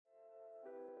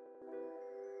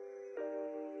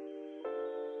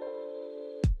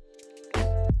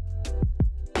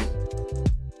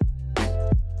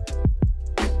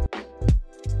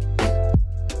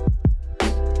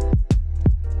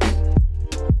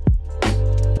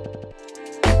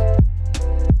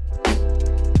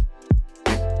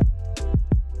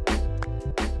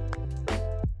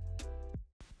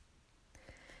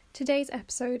Today's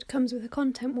episode comes with a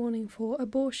content warning for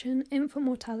abortion, infant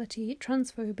mortality,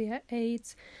 transphobia,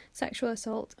 AIDS, sexual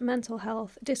assault, mental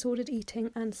health, disordered eating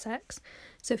and sex.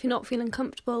 So if you're not feeling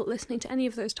comfortable listening to any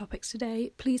of those topics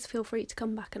today, please feel free to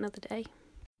come back another day.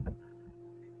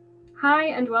 Hi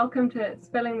and welcome to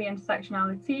Spilling the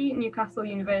Intersectionality, Newcastle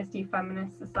University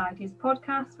Feminist Society's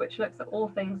podcast, which looks at all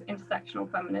things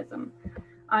intersectional feminism.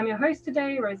 I'm your host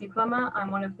today, Rosie Plummer. I'm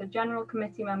one of the general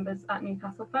committee members at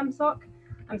Newcastle FemSoc.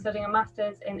 I'm studying a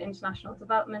Masters in International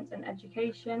Development and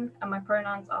Education, and my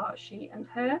pronouns are she and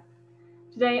her.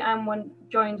 Today I'm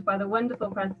joined by the wonderful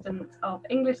president of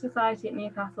English Society at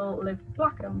Newcastle, Liv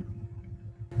Blackham.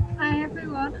 Hi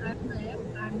everyone, I'm Liv.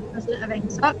 I'm the president of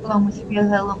EngSoc along with three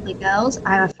other lovely girls.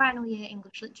 I'm a final year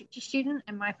English literature student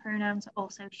and my pronouns are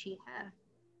also she, her.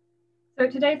 So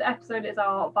today's episode is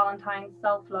our Valentine's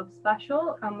self-love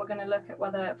special, and we're going to look at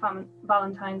whether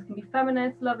Valentines can be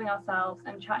feminist, loving ourselves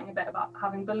and chatting a bit about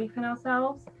having belief in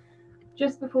ourselves.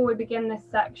 Just before we begin this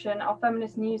section, our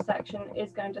feminist news section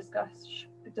is going to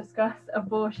discuss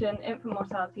abortion, infant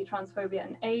mortality, transphobia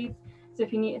and AIDS. So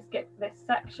if you need to skip this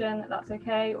section, that's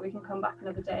okay, or we can come back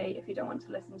another day if you don't want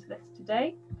to listen to this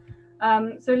today.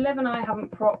 So Liv and I haven't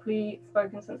properly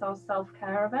spoken since our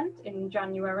self-care event in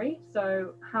January.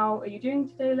 So how are you doing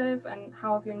today, Liv? And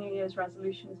how have your New Year's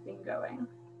resolutions been going?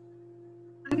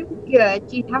 I'm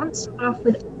good. You haven't started off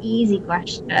with an easy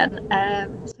question.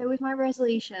 So with my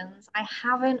resolutions, I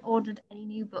haven't ordered any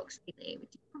new books lately,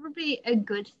 which is probably a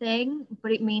good thing,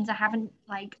 but it means I haven't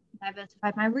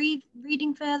diversified my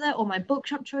reading further or my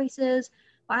bookshop choices.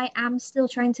 But I am still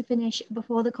trying to finish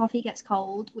Before the Coffee Gets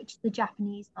Cold, which is the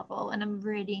Japanese novel, and I'm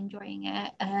really enjoying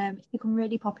it. It's become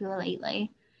really popular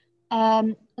lately.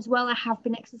 As well, I have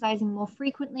been exercising more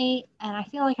frequently, and I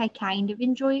feel like I kind of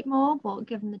enjoy it more, but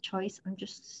given the choice, I'm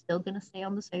just still going to stay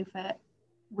on the sofa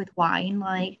with wine.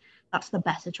 Like, that's the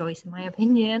better choice, in my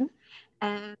opinion.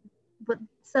 But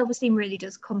self-esteem really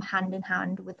does come hand in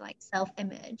hand with, like,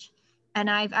 self-image. And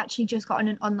I've actually just gotten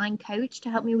an online coach to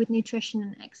help me with nutrition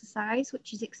and exercise,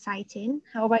 which is exciting.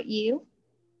 How about you?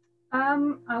 I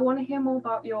want to hear more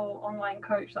about your online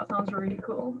coach. That sounds really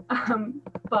cool.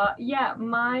 But yeah,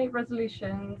 my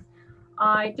resolutions,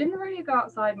 I didn't really go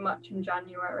outside much in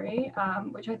January,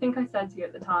 which I think I said to you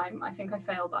at the time. I think I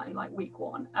failed that in like week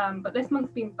one. But this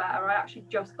month's been better. I actually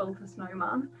just built a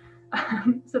snowman.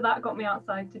 So that got me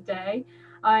outside today.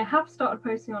 I have started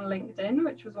posting on LinkedIn,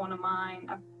 which was one of mine.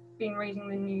 I've been reading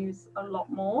the news a lot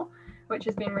more, which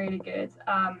has been really good.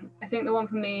 I think the one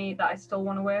for me that I still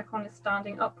want to work on is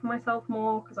standing up for myself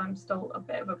more, because I'm still a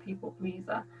bit of a people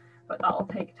pleaser, but that'll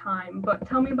take time. But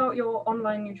tell me about your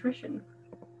online nutrition.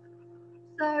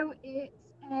 So it's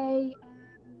a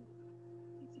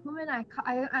woman,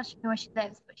 I don't actually know where she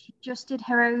lives, but she just did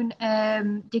her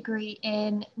own degree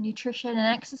in nutrition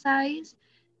and exercise.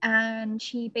 And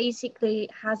she basically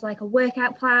has like a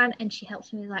workout plan, and she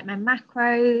helps me with like my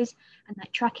macros and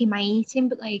like tracking my eating,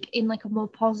 but like in like a more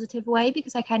positive way,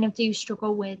 because I kind of do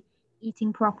struggle with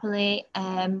eating properly,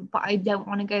 but I don't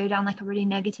want to go down like a really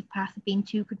negative path of being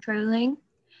too controlling.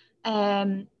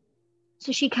 So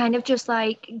she kind of just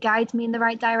like guides me in the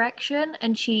right direction,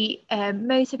 and she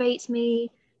motivates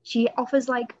me. She offers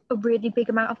like a really big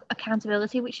amount of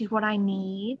accountability, which is what I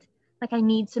need. Like, I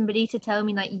need somebody to tell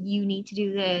me like, you need to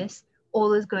do this, or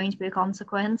there's going to be a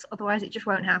consequence, otherwise it just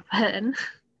won't happen.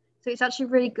 So it's actually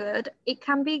really good. It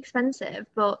can be expensive,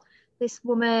 but this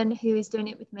woman who is doing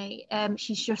it with me,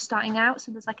 she's just starting out,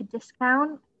 so there's like a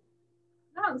discount.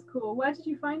 That's cool. Where did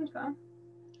you find her?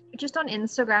 Just on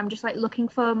Instagram, just like looking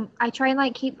for, I try and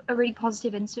like keep a really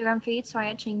positive Instagram feed, so I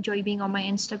actually enjoy being on my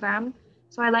Instagram.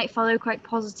 So I like follow quite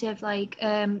positive like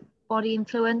body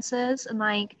influencers, and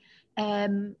like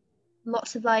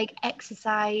lots of like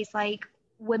exercise, like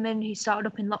women who started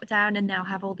up in lockdown and now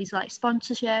have all these like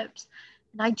sponsorships.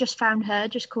 And I just found her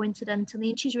just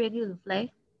coincidentally, and she's really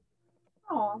lovely.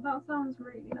 Oh, that sounds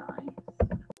really nice.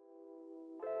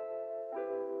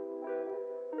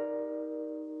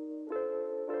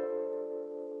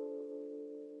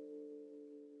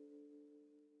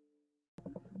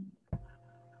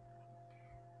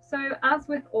 So as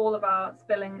with all of our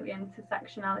Spilling the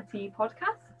Intersectionality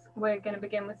podcasts, we're going to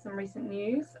begin with some recent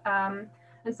news. And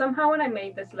somehow when I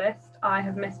made this list, I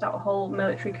have missed out a whole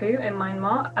military coup in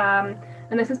Myanmar.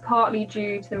 And this is partly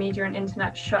due to the media and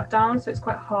internet shutdown, so it's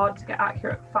quite hard to get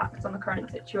accurate facts on the current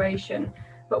situation.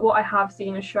 But what I have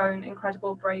seen has shown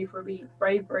incredible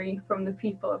bravery from the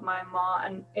people of Myanmar,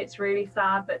 and it's really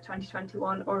sad that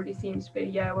 2021 already seems to be a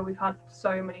year where we've had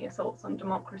so many assaults on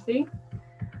democracy.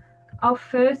 Our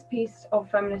first piece of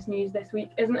feminist news this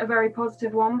week isn't a very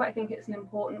positive one, but I think it's an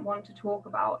important one to talk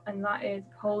about, and that is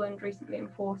Poland recently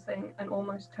enforcing an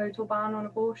almost total ban on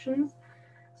abortions.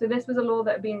 So this was a law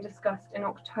that had been discussed in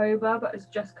October, but has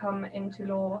just come into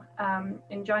law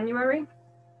in January.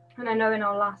 And I know in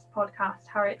our last podcast,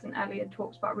 Harriet and Elliot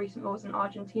talked about recent laws in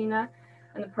Argentina,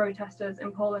 and the protesters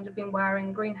in Poland have been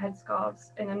wearing green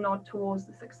headscarves in a nod towards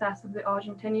the success of the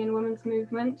Argentinian women's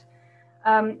movement.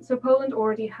 So Poland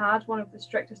already had one of the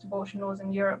strictest abortion laws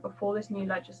in Europe before this new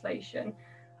legislation,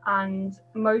 and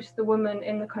most of the women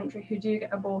in the country who do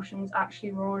get abortions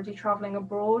actually were already travelling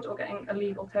abroad or getting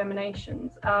illegal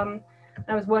terminations. And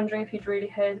I was wondering if you'd really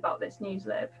heard about this news,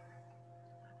 Liv.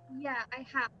 Yeah, I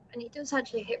have, and it does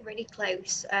actually hit really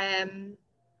close.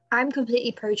 I'm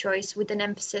completely pro-choice with an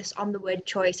emphasis on the word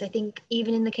choice. I think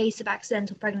even in the case of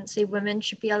accidental pregnancy, women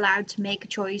should be allowed to make a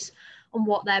choice on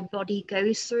what their body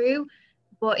goes through.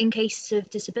 But in cases of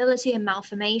disability and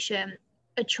malformation,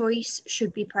 a choice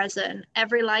should be present.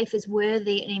 Every life is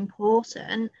worthy and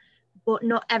important, but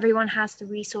not everyone has the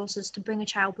resources to bring a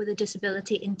child with a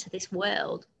disability into this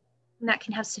world. And that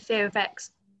can have severe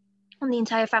effects on the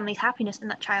entire family's happiness and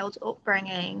that child's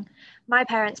upbringing. My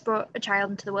parents brought a child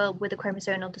into the world with a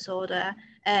chromosomal disorder,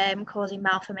 causing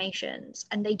malformations,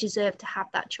 and they deserve to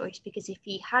have that choice, because if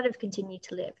he had have continued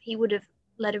to live, he would have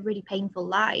led a really painful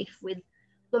life with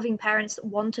loving parents that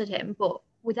wanted him, but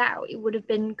without, it would have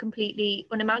been completely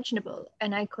unimaginable.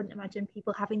 And I couldn't imagine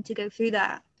people having to go through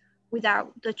that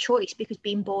without the choice, because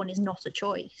being born is not a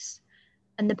choice.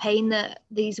 And the pain that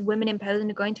these women in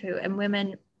Poland are going through, and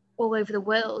women all over the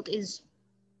world, is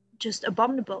just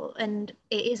abominable, and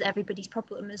it is everybody's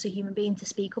problem as a human being to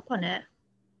speak up on it.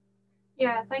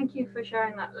 Yeah, thank you for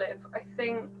sharing that, Liv. I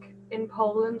think in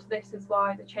Poland, this is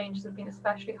why the changes have been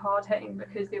especially hard-hitting,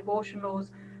 because the abortion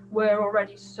laws were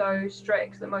already so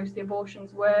strict that most of the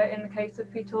abortions were in the case of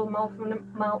fetal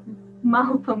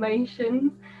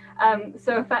malformations.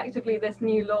 So effectively, this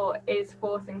new law is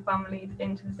forcing families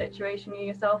into the situation you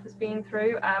yourself has been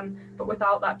through, but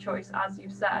without that choice, as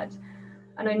you've said.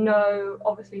 And I know,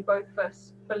 obviously, both of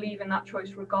us believe in that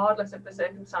choice regardless of the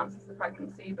circumstances of the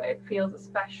pregnancy, but it feels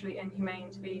especially inhumane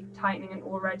to be tightening an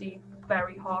already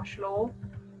very harsh law.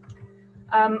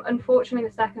 Unfortunately,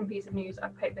 the second piece of news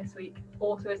I've picked this week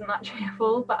also isn't that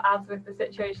cheerful, but as with the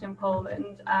situation in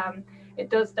Poland, it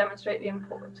does demonstrate the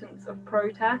importance of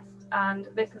protest. And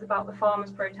this is about the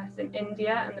farmers' protests in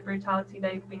India and the brutality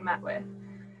they've been met with.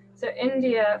 So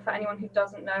India, for anyone who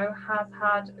doesn't know, has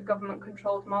had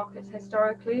government-controlled markets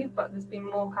historically, but there's been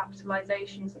more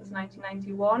capitalisation since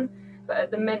 1991. But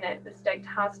at the minute, the state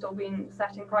has still been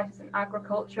setting prices in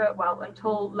agriculture, well,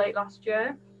 until late last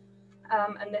year.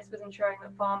 And this was ensuring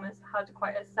that farmers had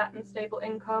quite a set and stable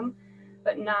income.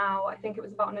 But now, I think it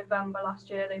was about November last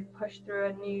year, they've pushed through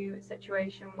a new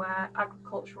situation where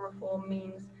agricultural reform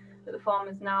means that the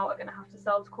farmers now are going to have to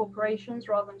sell to corporations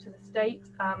rather than to the state,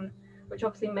 which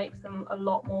obviously makes them a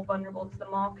lot more vulnerable to the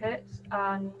market.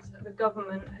 And the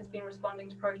government has been responding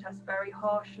to protests very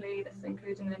harshly. This is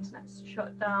including an internet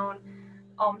shutdown.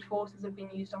 Armed forces have been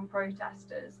used on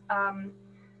protesters.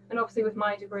 And obviously with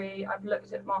my degree, I've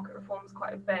looked at market reforms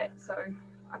quite a bit, so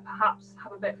I perhaps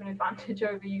have a bit of an advantage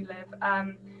over you, Liv.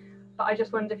 But I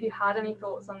just wondered if you had any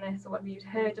thoughts on this, or whether you'd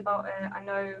heard about it. I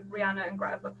know Rihanna and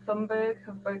Greta Thunberg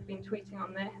have both been tweeting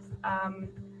on this,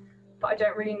 but I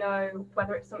don't really know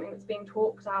whether it's something that's being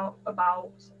talked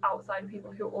about outside of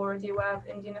people who are already aware of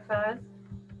Indian affairs.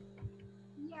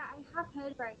 Yeah, I have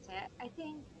heard about it. I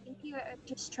think India are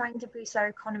just trying to boost their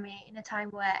economy in a time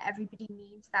where everybody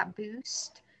needs that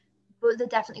boost, but they're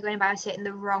definitely going about it in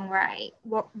the wrong way.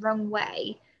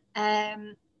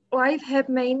 Or I've heard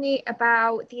mainly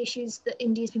about the issues that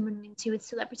India's been running into with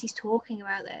celebrities talking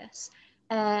about this.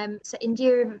 So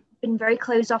India have been very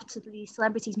closed off to these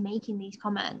celebrities making these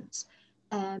comments.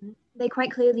 They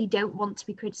quite clearly don't want to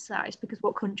be criticised, because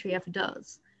what country ever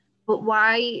does? But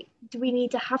why do we need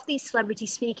to have these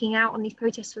celebrities speaking out on these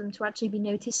protests for them to actually be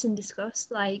noticed and discussed?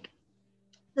 Like,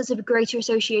 there's a greater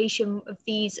association of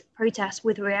these protests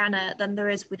with Rihanna than there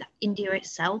is with India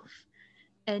itself.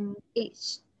 And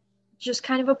it's just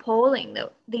kind of appalling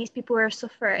that these people are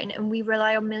suffering and we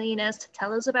rely on millionaires to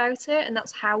tell us about it, and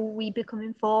that's how we become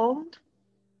informed.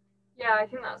 Yeah, I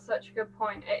think that's such a good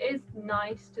point. It is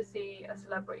nice to see a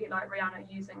celebrity like Rihanna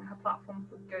using her platform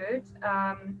for good.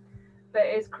 But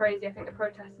it is crazy. I think the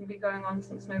protests have been going on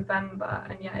since November,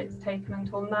 and yet it's taken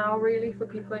until now, really, for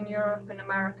people in Europe and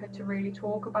America to really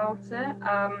talk about it.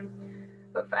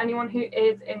 But for anyone who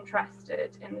is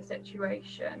interested in the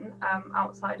situation,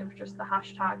 outside of just the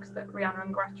hashtags that Rihanna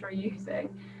and Greta are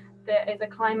using, there is a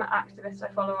climate activist I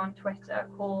follow on Twitter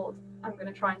called, I'm going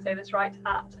to try and say this right,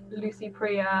 at Lucy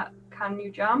Priya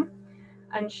Kanujam.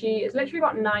 And she is literally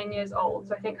about 9 years old.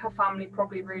 So I think her family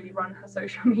probably really run her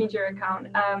social media account.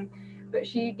 But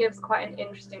she gives quite an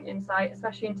interesting insight,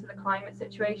 especially into the climate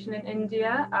situation in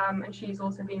India. And she's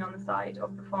also been on the side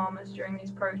of the farmers during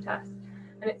these protests.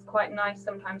 And it's quite nice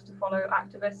sometimes to follow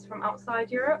activists from outside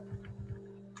Europe.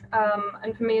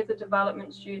 And for me as a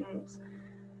development student,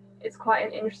 it's quite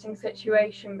an interesting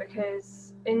situation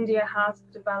because India has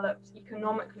developed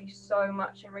economically so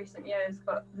much in recent years,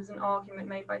 but there's an argument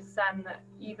made by Sen that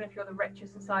even if you're the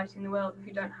richest society in the world, if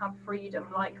you don't have freedom,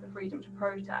 like the freedom to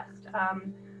protest,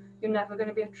 you're never going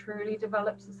to be a truly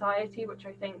developed society, which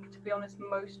I think, to be honest,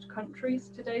 most countries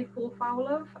today fall foul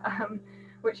of,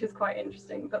 which is quite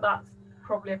interesting, but that's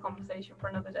probably a conversation for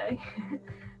another day.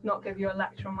 Not give you a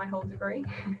lecture on my whole degree.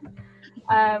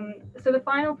 So the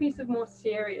final piece of more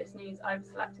serious news I've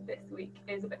selected this week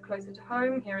is a bit closer to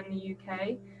home here in the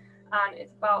UK, and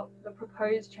it's about the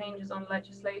proposed changes on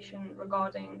legislation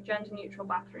regarding gender-neutral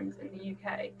bathrooms in the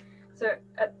UK. So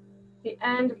at the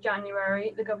end of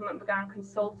January, the government began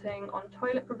consulting on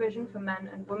toilet provision for men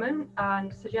and women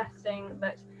and suggesting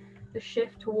that the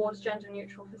shift towards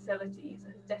gender-neutral facilities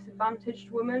has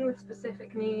disadvantaged women with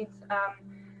specific needs,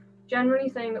 generally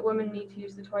saying that women need to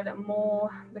use the toilet more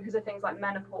because of things like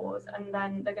menopause, and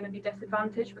then they're going to be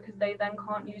disadvantaged because they then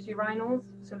can't use urinals.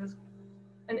 So there's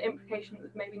an implication that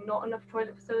there's maybe not enough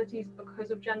toilet facilities because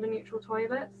of gender-neutral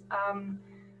toilets,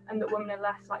 and that women are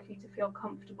less likely to feel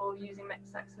comfortable using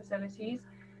mixed-sex facilities.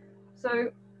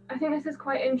 So I think this is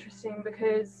quite interesting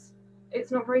because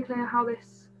it's not very clear how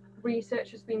this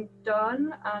research has been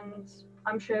done, and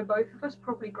I'm sure both of us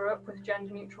probably grew up with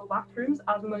gender-neutral bathrooms,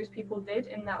 as most people did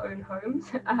in their own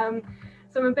homes.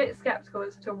 So I'm a bit skeptical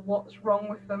as to what's wrong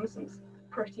with them, since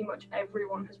pretty much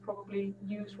everyone has probably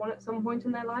used one at some point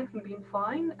in their life and been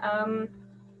fine.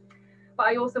 But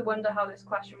I also wonder how this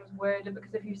question was worded,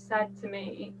 because if you said to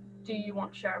me, do you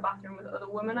want to share a bathroom with other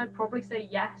women, I'd probably say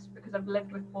yes, because I've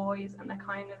lived with boys and they're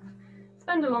kind of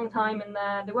spend a long time in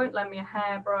there, they won't lend me a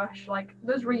hairbrush. Like,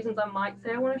 there's reasons I might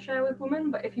say I want to share with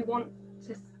women, but if you word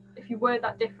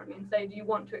that differently and say, do you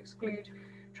want to exclude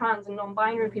trans and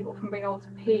non-binary people from being able to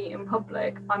pee in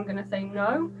public, I'm going to say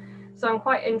no. So I'm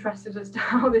quite interested as to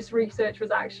how this research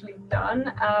was actually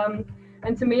done.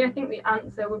 And to me, I think the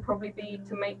answer would probably be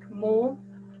to make more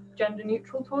gender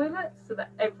neutral toilets so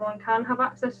that everyone can have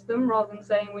access to them, rather than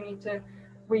saying we need to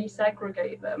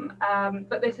resegregate them.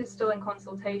 But this is still in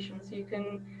consultation, so you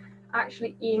can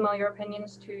actually email your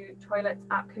opinions to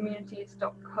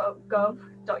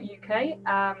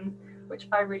toilets@communities.gov.uk, which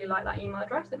I really like that email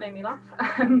address, it made me laugh.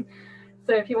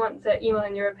 So if you want to email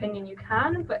in your opinion, you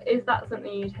can, but is that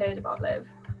something you'd heard about, Liv?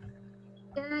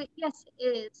 Yes, it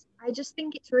is. I just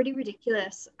think it's really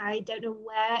ridiculous. I don't know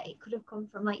where it could have come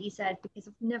from, like you said, because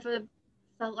I've never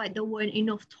felt like there weren't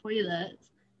enough toilets,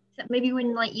 except maybe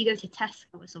when like you go to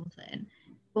Tesco or something.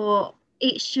 But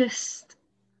it's just,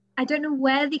 I don't know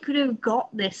where they could have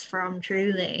got this from,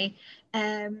 truly.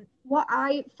 What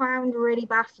I found really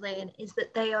baffling is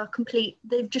that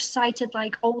they've just cited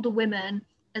like older women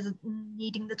as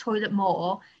needing the toilet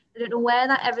more. I don't know where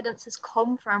that evidence has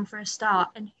come from for a start,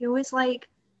 and who has like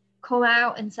come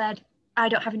out and said, I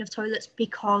don't have enough toilets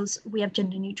because we have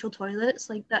gender neutral toilets.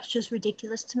 Like, that's just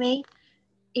ridiculous to me.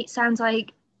 It sounds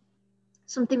like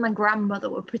something my grandmother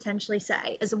would potentially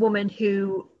say as a woman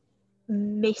who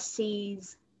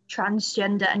missees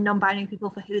transgender and non-binary people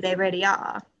for who they really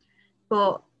are.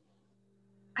 But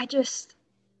I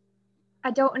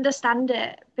don't understand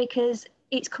it, because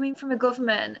it's coming from a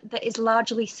government that is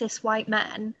largely cis white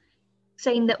men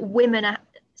saying that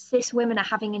cis women are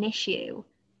having an issue.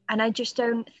 And I just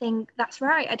don't think that's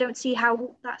right. I don't see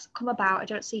how that's come about. I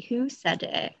don't see who said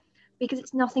it, because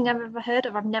it's nothing I've ever heard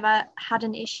of. I've never had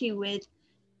an issue with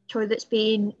toilets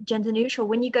being gender neutral.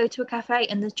 When you go to a cafe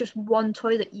and there's just one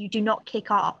toilet, you do not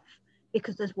kick off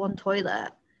because there's one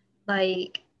toilet.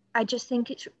 Like, I just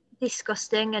think it's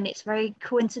disgusting, and it's very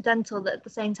coincidental that at the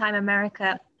same time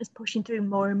America is pushing through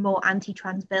more and more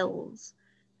anti-trans bills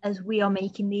as we are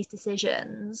making these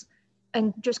decisions.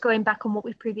 And just going back on what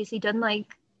we've previously done,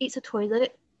 like, it's a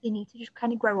toilet, they need to just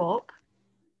kind of grow up.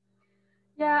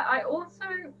 Yeah,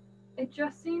 it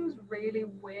just seems really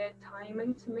weird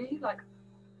timing to me. Like,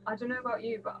 I don't know about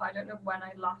you, but I don't know when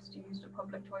I last used a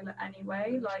public toilet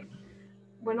anyway. Like,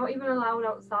 we're not even allowed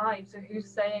outside, so who's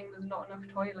saying there's not enough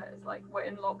toilets? Like, we're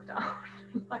in lockdown.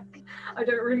 Like, I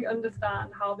don't really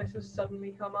understand how this has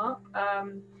suddenly come up.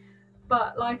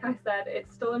 But like I said,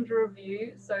 it's still under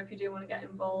review, so if you do want to get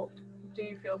involved,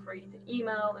 do feel free to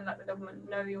email and let the government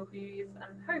know your views,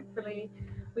 and hopefully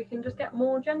we can just get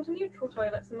more gender neutral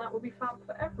toilets, and that will be fab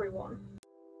for everyone.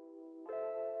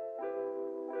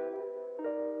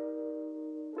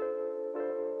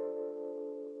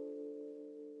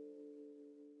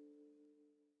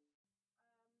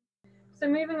 So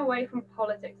moving away from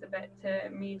politics a bit to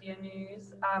media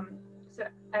news, so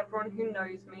everyone who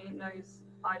knows me knows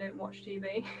I don't watch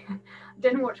TV.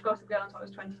 Didn't watch Gossip Girl until I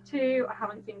was 22. I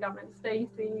haven't seen Gavin and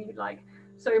Stacey, like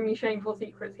so many shameful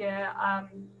secrets here.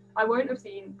 I won't have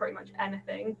seen pretty much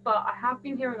anything, but I have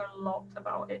been hearing a lot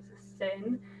about It's a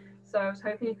Sin. So I was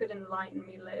hoping you could enlighten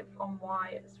me, Liv, on why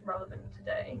it's relevant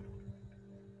today.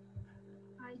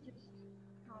 I just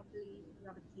can't believe you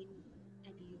haven't seen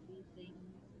any of these things.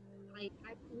 Like,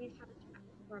 we've had a chat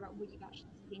before about what you've actually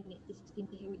seen. It's disgusting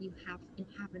to hear what you have and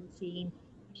haven't seen.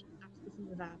 I should have asked this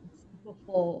in advance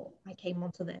before I came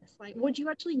onto this. Like, what do you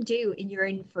actually do in your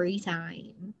own free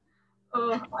time?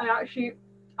 Oh,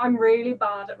 I'm really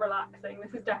bad at relaxing.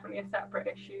 This is definitely a separate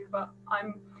issue, but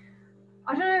I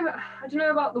don't know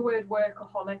about the word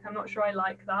workaholic. I'm not sure I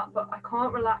like that, but I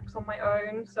can't relax on my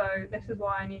own. So this is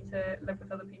why I need to live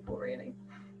with other people, really.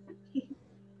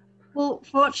 Well,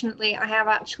 fortunately, I have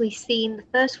actually seen the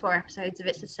first 4 episodes of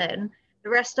It's a Sin. The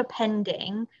rest are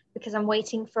pending because I'm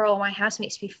waiting for all my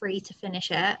housemates to be free to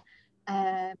finish it.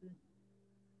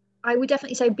 I would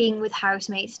definitely say being with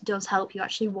housemates does help you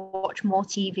actually watch more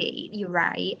TV. You're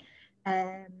right.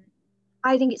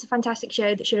 I think it's a fantastic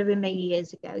show that should have been made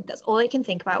years ago. That's all I can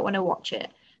think about when I watch it.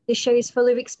 This show is full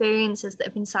of experiences that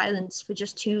have been silenced for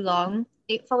just too long.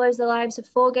 It follows the lives of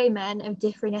 4 gay men of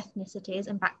differing ethnicities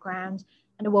and backgrounds,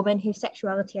 and a woman whose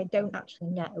sexuality I don't actually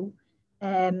know.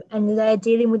 And they're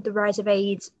dealing with the rise of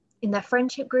AIDS in their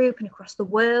friendship group and across the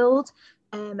world,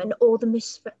 and all the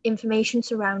misinformation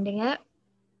surrounding it.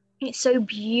 It's so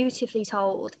beautifully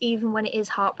told, even when it is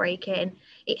heartbreaking.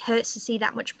 It hurts to see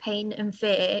that much pain and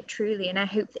fear, truly, and I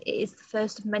hope that it is the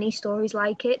first of many stories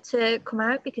like it to come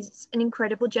out, because it's an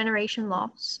incredible generation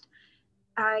lost.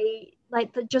 I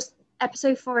like the just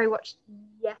episode 4 I watched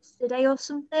yesterday or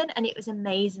something, and it was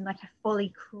amazing. Like, I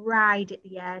fully cried at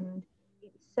the end.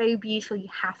 It was so beautiful. You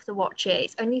have to watch it.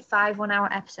 It's only 5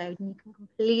 1-hour episodes, and you can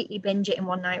completely binge it in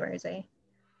one night, Rosie.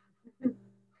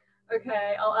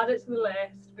 Okay, I'll add it to the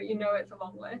list, but you know it's a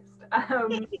long list.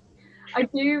 I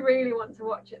do really want to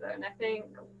watch it though, and I think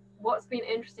what's been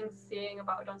interesting seeing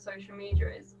about it on social media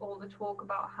is all the talk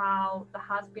about how there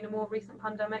has been a more recent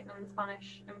pandemic than the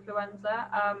Spanish influenza.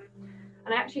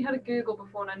 And I actually had a Google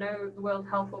before, and I know the World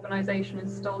Health Organization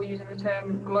is still using the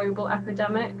term global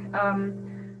epidemic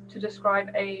to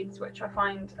describe AIDS, which I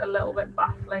find a little bit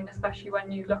baffling, especially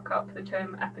when you look up the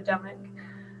term epidemic.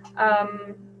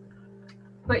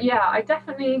 But yeah, I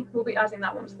definitely will be adding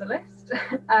that one to the list.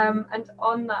 And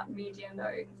on that media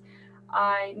note,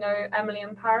 I know Emily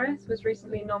in Paris was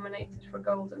recently nominated for a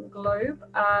Golden Globe.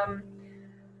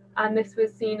 And this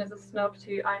was seen as a snub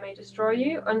to I May Destroy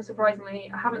You.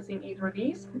 Unsurprisingly, I haven't seen either of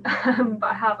these, but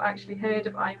I have actually heard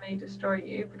of I May Destroy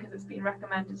You because it's been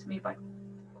recommended to me by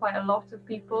quite a lot of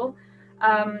people.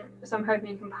 So I'm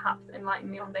hoping you can perhaps enlighten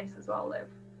me on this as well, Liv.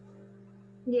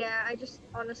 Yeah, I just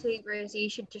honestly, Rosie, you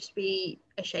should just be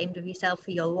ashamed of yourself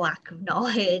for your lack of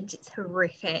knowledge. It's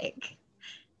horrific.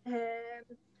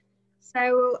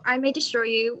 So, I May Destroy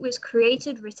You was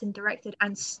created, written, directed,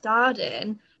 and starred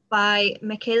in by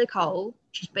Michaela Cole.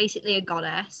 She's basically a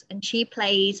goddess, and she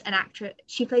plays an actress.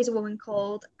 She plays a woman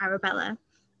called Arabella,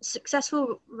 a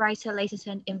successful writer, later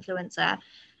turned influencer.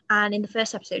 And in the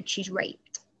first episode, she's raped.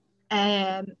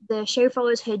 The show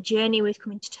follows her journey with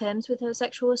coming to terms with her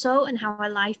sexual assault and how her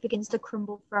life begins to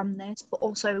crumble from this, but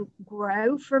also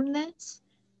grow from this.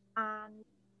 And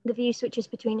the view switches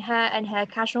between her and her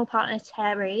casual partner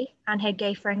Terry and her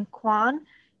gay friend Kwan,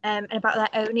 and about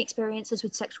their own experiences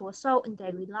with sexual assault in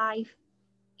daily life.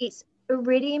 It's a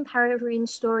really empowering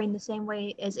story in the same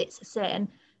way as It's a Sin,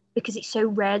 because it's so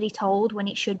rarely told when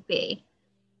it should be.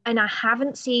 And I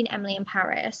haven't seen Emily in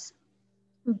Paris,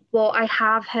 but I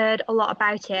have heard a lot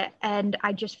about it, and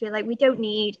I just feel like we don't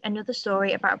need another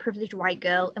story about a privileged white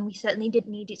girl, and we certainly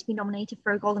didn't need it to be nominated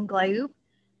for a Golden Globe.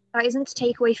 That isn't to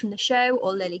take away from the show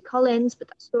or Lily Collins, but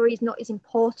that story is not as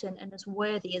important and as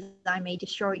worthy as I May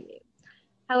Destroy You.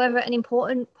 However, an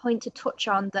important point to touch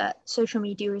on that social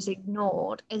media has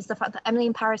ignored is the fact that Emily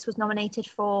in Paris was nominated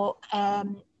for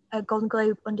a Golden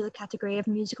Globe under the category of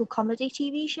musical comedy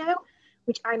TV show,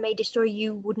 which I May Destroy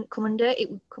You wouldn't come under.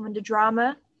 It would come under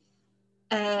drama.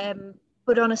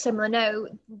 But on a similar note,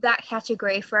 that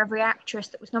category, for every actress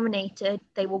that was nominated,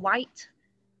 they were white.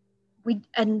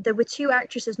 And there were 2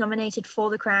 actresses nominated for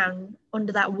The Crown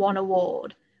under that one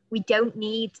award, we don't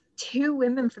need 2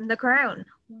 women from The Crown.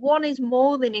 One is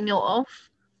more than enough.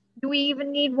 Do we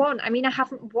even need one? I mean, I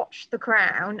haven't watched The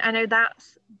Crown. I know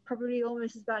that's probably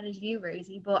almost as bad as you,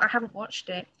 Rosie, but I haven't watched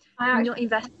it. I'm not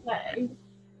invested.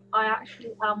 I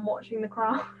actually am watching The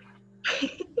Crown.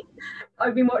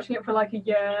 I've been watching it for like a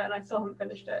year and I still haven't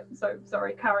finished it. So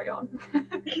sorry, carry on.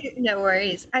 No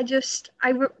worries.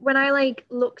 When I like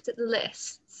looked at the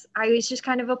lists, I was just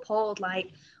kind of appalled.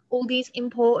 Like all these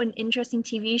important, interesting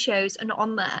TV shows are not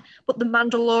on there, but The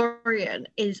Mandalorian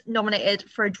is nominated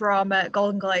for a drama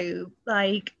Golden Globe.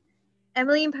 Like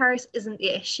Emily in Paris isn't the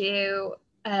issue,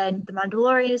 and The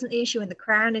Mandalorian isn't the issue, and The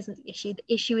Crown isn't the issue.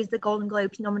 The issue is the Golden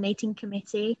Globes nominating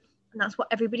committee, and that's what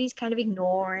everybody's kind of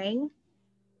ignoring.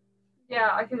 Yeah,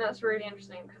 I think that's really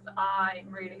interesting because I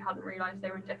really hadn't realised they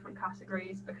were in different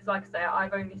categories because, like I say,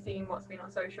 I've only seen what's been on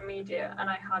social media and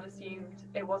I had assumed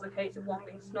it was a case of one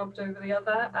being snubbed over the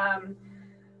other.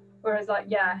 Whereas, like,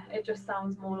 yeah, it just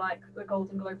sounds more like the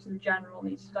Golden Globes in general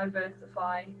need to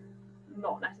diversify,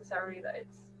 not necessarily that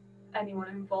it's anyone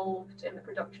involved in the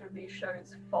production of these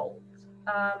shows' fault.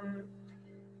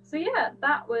 So, yeah,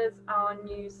 that was our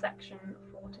news section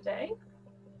for today.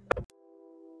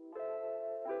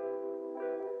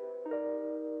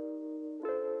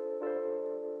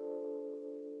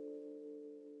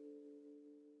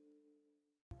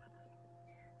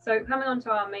 So coming on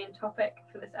to our main topic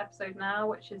for this episode now,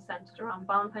 which is centered around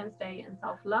Valentine's Day and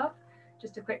self-love.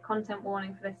 Just a quick content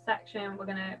warning for this section. We're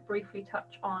going to briefly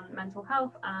touch on mental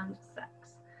health and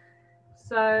sex.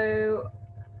 So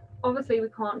obviously we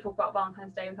can't talk about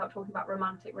Valentine's Day without talking about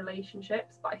romantic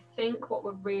relationships, but I think what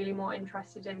we're really more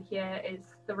interested in here is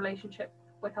the relationship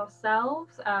with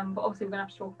ourselves. But obviously we're going to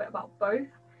have to talk a bit about both.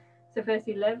 So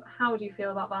firstly, Liv, how do you feel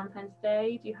about Valentine's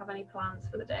Day? Do you have any plans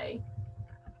for the day?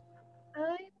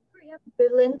 I'm pretty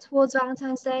ambivalent towards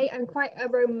Valentine's Day. I'm quite a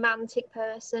romantic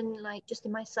person, like just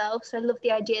in myself. So I love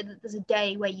the idea that there's a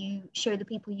day where you show the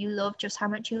people you love just how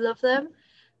much you love them.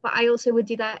 But I also would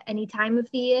do that any time of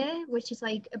the year, which is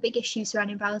like a big issue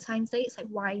surrounding Valentine's Day. It's like,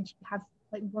 why do you have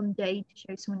like one day to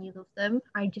show someone you love them?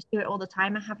 I just do it all the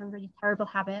time. I have a really terrible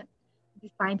habit of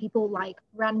just buying people like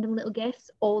random little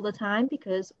gifts all the time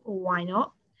because why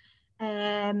not?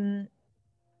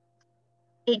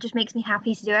 It just makes me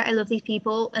happy to do it. I love these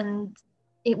people and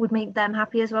it would make them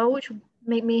happy as well, which would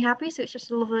make me happy. So it's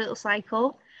just a lovely little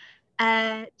cycle.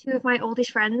 2 of my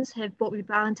oldest friends have bought me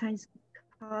Valentine's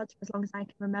cards for as long as I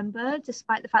can remember,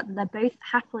 despite the fact that they're both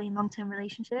happily in long-term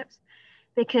relationships,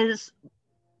 because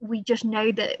we just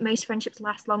know that most friendships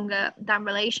last longer than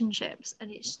relationships.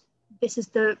 And this is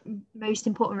the most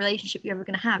important relationship you're ever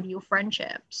going to have, your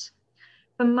friendships.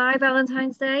 For my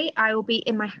Valentine's Day, I will be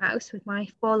in my house with my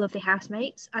 4 lovely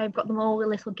housemates. I've got them all a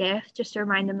little gift just to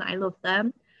remind them that I love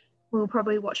them. We'll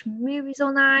probably watch movies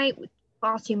all night with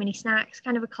far too many snacks,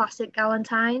 kind of a classic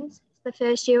Valentine's. It's the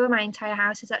first year where my entire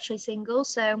house is actually single,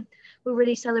 so we're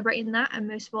really celebrating that. And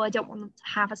most of all, I don't want them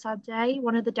to have a sad day.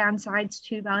 One of the downsides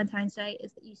to Valentine's Day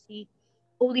is that you see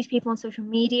all these people on social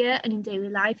media and in daily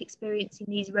life experiencing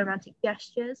these romantic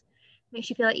gestures. Makes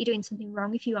you feel like you're doing something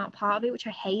wrong if you aren't part of it, which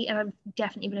I hate, and I've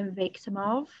definitely been a victim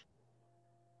of.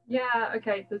 Yeah,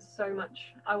 okay, there's so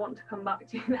much I want to come back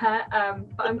to there,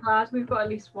 but I'm glad we've got at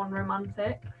least one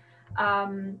romantic.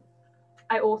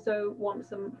 I also want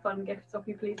some fun gifts off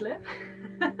you, please, Liv.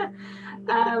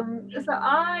 So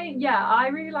I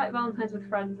really like Valentine's with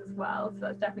friends as well, so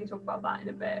let's definitely talk about that in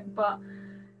a bit. But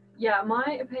yeah,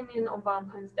 my opinion on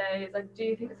Valentine's Day is I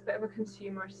do think it's a bit of a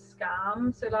consumerist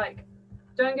scam. So like,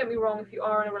 don't get me wrong, if you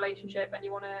are in a relationship and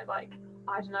you want to, like,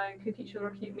 I don't know, cook each other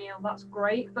a cute meal, that's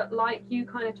great. But like you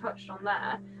kind of touched on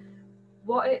there,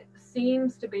 what it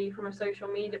seems to be from a social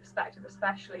media perspective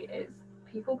especially is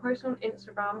people post on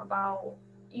Instagram about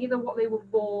either what they were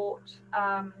bought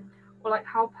or like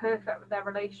how perfect their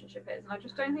relationship is. And I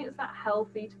just don't think it's that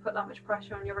healthy to put that much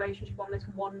pressure on your relationship on this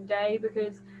one day,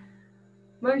 because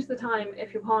most of the time,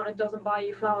 if your partner doesn't buy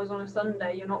you flowers on a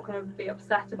Sunday, you're not going to be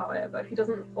upset about it. But if he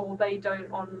doesn't, or they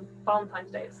don't on Valentine's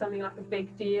Day, it's suddenly like a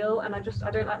big deal. And I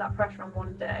don't like that pressure on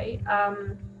one day.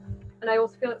 And I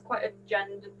also feel it's quite a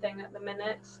gendered thing at the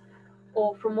minute,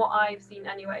 or from what I've seen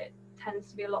anyway, it tends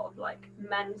to be a lot of like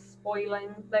men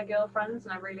spoiling their girlfriends.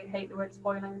 And I really hate the word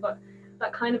spoiling, but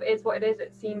that kind of is what it is.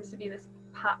 It seems to be this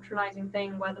patronizing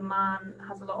thing where the man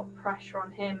has a lot of pressure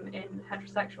on him in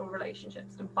heterosexual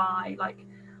relationships to buy, like,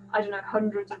 I don't know,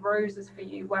 hundreds of roses for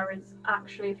you, whereas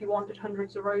actually if you wanted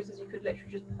hundreds of roses you could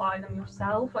literally just buy them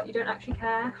yourself. Like, you don't actually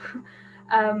care.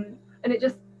 And it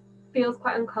just feels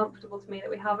quite uncomfortable to me that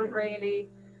we haven't really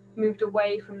moved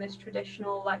away from this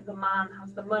traditional, like, the man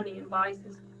has the money and buys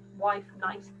his wife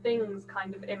nice things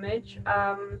kind of image.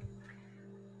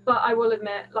 But I will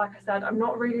admit, like I said, I'm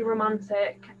not really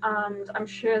romantic, and I'm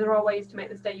sure there are ways to make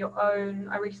this day your own.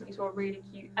 I recently saw a really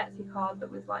cute Etsy card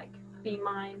that was like, "Be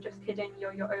mine, just kidding,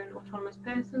 you're your own autonomous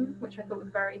person," which I thought was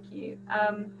very cute.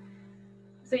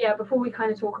 So yeah, before we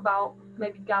kind of talk about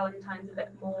maybe Galentine's a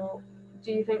bit more,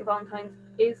 do you think Valentine's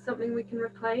is something we can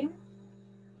reclaim?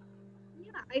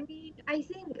 Yeah, I mean, I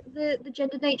think the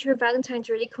gender nature of Valentine's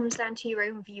really comes down to your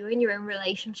own view and your own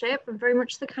relationship. I'm very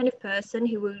much the kind of person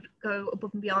who would go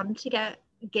above and beyond to get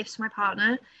gifts for my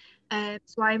partner.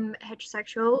 So I'm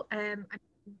heterosexual. I'm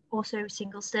also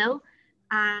single still,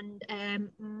 and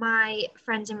my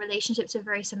friends in relationships are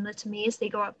very similar to me as they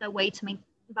go out their way to make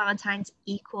Valentine's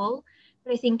equal.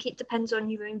 But I think it depends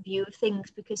on your own view of things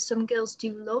because some girls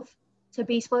do love to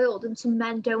be spoiled and some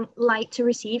men don't like to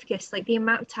receive gifts. Like the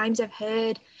amount of times I've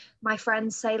heard my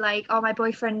friends say like, oh, my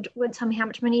boyfriend won't tell me how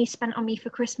much money he spent on me for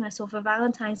Christmas or for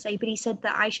Valentine's Day, but he said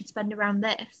that I should spend around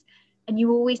this. And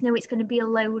you always know it's going to be a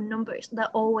low number. They're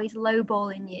always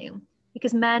lowballing you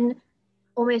because men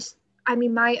almost, I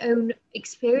mean, my own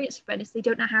experience of men is they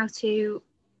don't know how to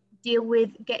deal with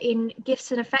getting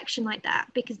gifts and affection like that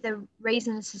because they're raised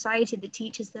in a society that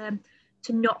teaches them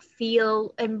to not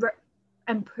feel and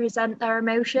present their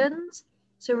emotions.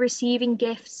 So receiving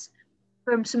gifts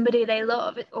from somebody they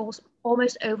love is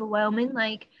almost overwhelming.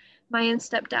 Like my own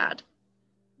stepdad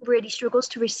really struggles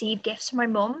to receive gifts from my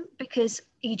mum because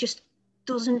he just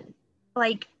doesn't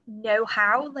like know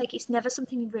how. Like it's never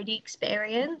something he really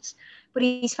experienced, but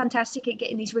he's fantastic at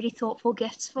getting these really thoughtful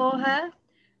gifts for her.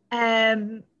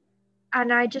 Um,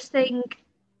 and I just think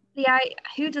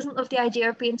who doesn't love the idea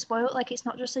of being spoiled? Like it's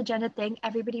not just a gender thing.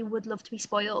 Everybody would love to be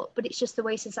spoiled, but it's just the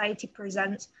way society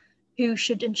presents who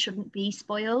should and shouldn't be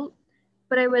spoiled.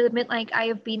 But I will admit, like I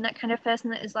have been that kind of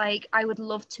person that is like, I would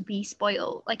love to be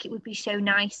spoiled. Like it would be so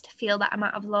nice to feel that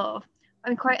amount of love.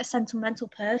 I'm quite a sentimental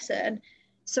person,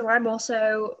 so I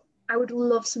would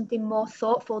love something more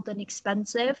thoughtful than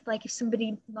expensive. Like if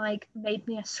somebody like made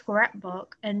me a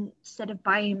scrapbook and instead of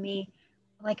buying me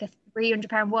like a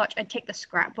 £300 watch, I'd take the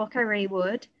scrapbook. I really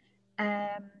would.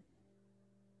 Um,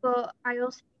 but I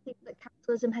also think that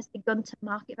capitalism has begun to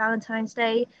market Valentine's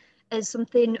Day as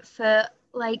something for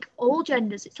like all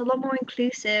genders. It's a lot more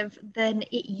inclusive than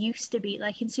it used to be.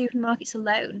 Like in supermarkets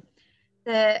alone,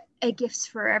 there are gifts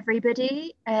for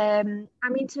everybody. I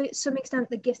mean, to some extent,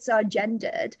 the gifts are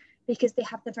gendered because they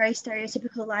have the very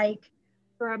stereotypical like.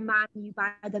 For a man, you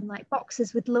buy them like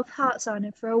boxes with love hearts on,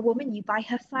 and for a woman, you buy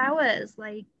her flowers.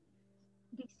 Like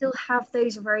they still have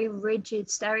those very rigid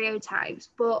stereotypes,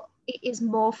 but it is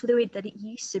more fluid than it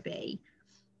used to be.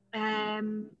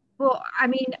 Um, but I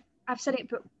mean, I've said it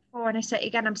before and I say it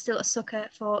again, I'm still a sucker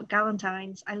for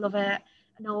Galentine's. I love it.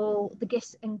 And all the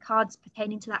gifts and cards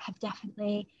pertaining to that have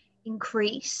definitely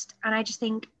increased. And I just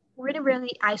think we're in a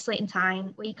really isolating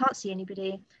time where you can't see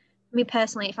anybody. Me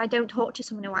personally, if I don't talk to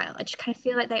someone in a while, I just kind of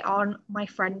feel like they aren't my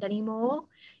friend anymore.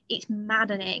 It's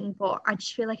maddening, but I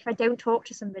just feel like if I don't talk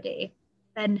to somebody,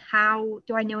 then how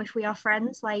do I know if we are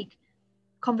friends? Like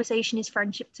conversation is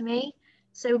friendship to me.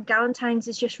 So Galentine's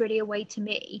is just really a way to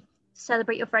me to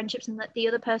celebrate your friendships and let the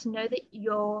other person know that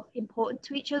you're important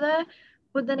to each other.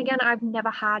 But then again, I've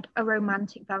never had a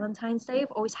romantic Valentine's Day.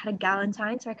 I've always had a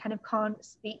Galentine, so I kind of can't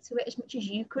speak to it as much as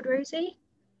you could, Rosie.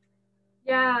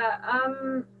 Yeah,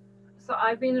 so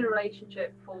I've been in a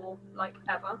relationship for like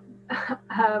ever.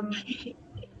 um,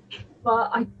 but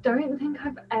I don't think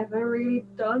I've ever really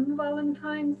done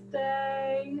Valentine's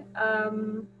Day.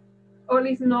 Or at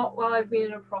least not while I've been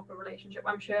in a proper relationship.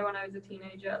 I'm sure when I was a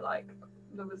teenager, like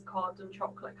there was cards and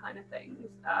chocolate kind of things.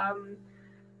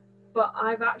 But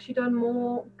I've actually done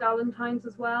more Galentine's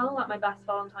as well. Like my best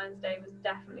Valentine's Day was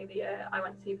definitely the year I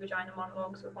went to see Vagina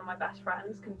Monologues with one of my best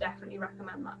friends. Can definitely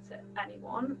recommend that to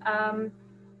anyone.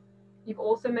 You've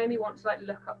also made me want to like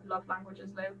look up love languages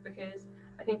though, because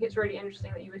I think it's really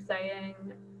interesting that you were saying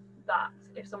that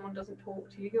if someone doesn't talk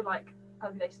to you, you're like,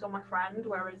 oh, they still my friend,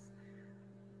 whereas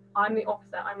I'm the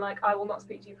opposite. I'm like, I will not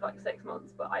speak to you for like 6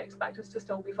 months, but I expect us to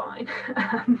still be fine.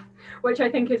 Which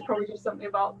I think is probably just something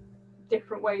about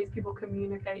different ways people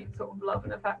communicate sort of love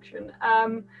and affection.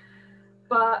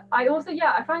 But I also,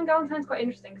 yeah, I find Valentine's quite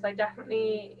interesting because I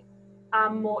definitely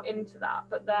am more into that.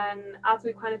 But then, as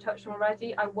we kind of touched on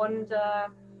already, I wonder,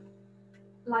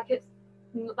 like,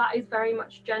 that is very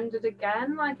much gendered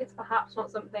again. Like, it's perhaps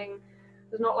not something.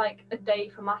 There's not like a day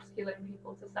for masculine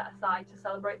people to set aside to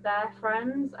celebrate their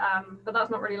friends. But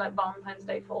that's not really like Valentine's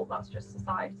Day fault. That's just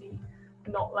society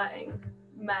not letting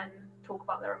men talk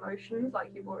about their emotions,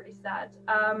 like you've already said.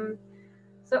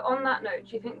 So on that note,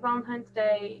 do you think Valentine's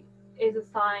Day is a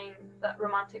sign that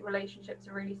romantic relationships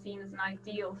are really seen as an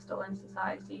ideal still in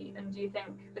society? And do you think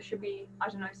there should be, I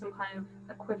don't know, some kind of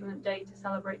equivalent day to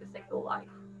celebrate the single life?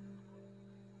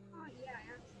 Oh, yeah,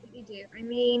 I absolutely do. I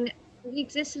mean, we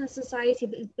exist in a society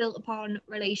that is built upon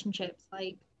relationships.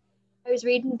 Like, I was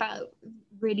reading about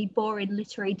really boring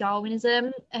literary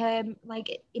Darwinism,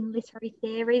 like in literary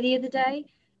theory the other day,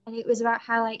 and it was about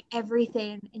how like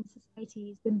everything in society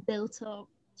has been built up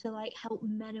to like help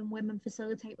men and women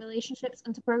facilitate relationships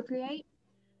and to procreate.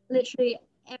 Literally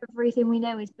everything we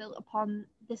know is built upon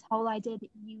this whole idea that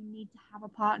you need to have a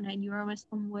partner and you're almost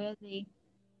unworthy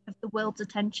of the world's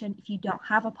attention if you don't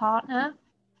have a partner.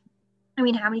 I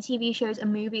mean, how many TV shows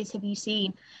and movies have you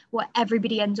seen where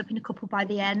everybody ends up in a couple by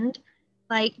the end?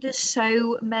 Like, there's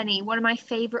so many. One of my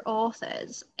favorite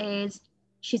authors is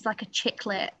she's like a chick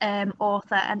lit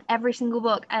author, and every single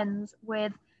book ends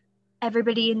with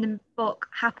everybody in the book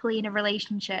happily in a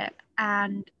relationship,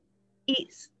 and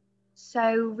it's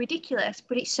so ridiculous,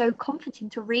 but it's so comforting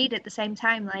to read at the same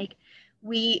time. Like,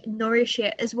 we nourish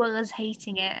it as well as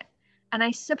hating it. And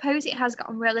I suppose it has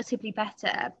gotten relatively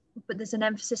better, but there's an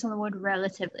emphasis on the word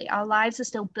relatively. Our lives are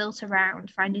still built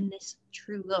around finding this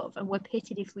true love, and we're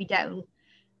pitted if we don't.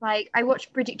 Like, I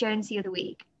watched Bridget Jones the other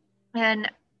week, and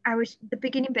I was the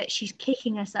beginning bit, she's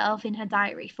kicking herself in her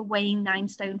diary for weighing 9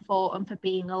 stone 4 and for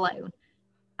being alone.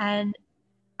 And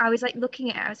I was like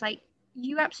looking at it, I was like,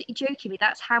 you absolutely joking me.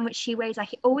 That's how much she weighs.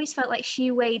 Like, it always felt like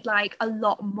she weighed like a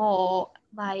lot more,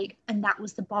 like, and that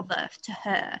was the bother to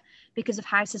her because of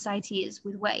how society is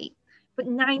with weight. But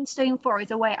 9 stone 4 is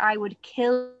the way I would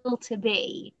kill to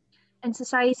be. And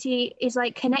society is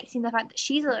like connecting the fact that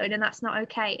she's alone and that's not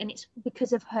okay. And it's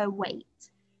because of her weight.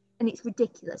 And it's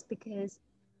ridiculous because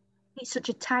it's such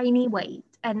a tiny weight.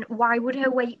 And why would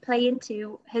her weight play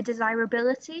into her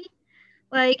desirability?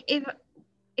 Like,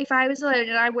 if I was alone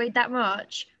and I weighed that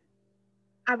much,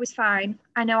 I was fine.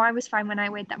 I know I was fine when I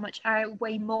weighed that much. I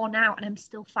weigh more now and I'm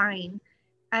still fine.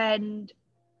 And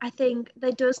I think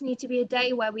there does need to be a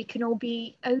day where we can all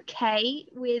be okay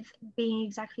with being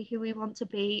exactly who we want to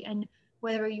be, and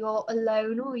whether you're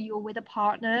alone or you're with a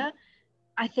partner.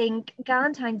 I think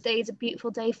Valentine's Day is a beautiful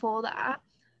day for that.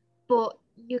 But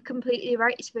you're completely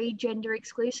right, it's very gender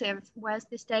exclusive. Where's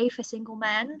this day for single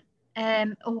men,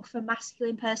 or for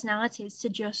masculine personalities to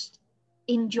just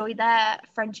enjoy their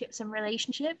friendships and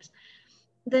relationships?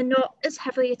 They're not as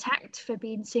heavily attacked for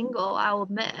being single, I'll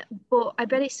admit, but I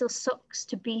bet it still sucks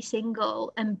to be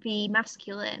single and be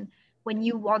masculine when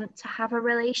you want to have a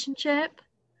relationship.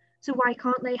 So why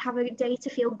can't they have a day to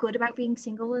feel good about being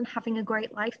single and having a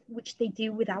great life, which they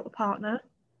do without a partner?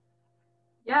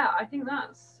 Yeah, I think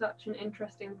that's such an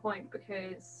interesting point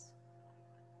because,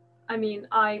 I mean,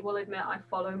 I will admit I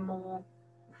follow more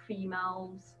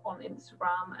females on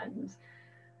Instagram, and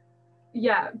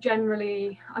yeah,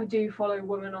 generally I do follow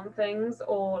women on things,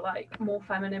 or like more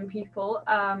feminine people,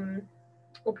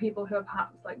 or people who are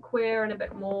perhaps like queer and a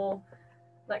bit more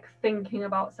like thinking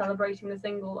about celebrating the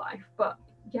single life. But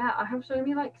yeah, I have so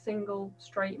many like single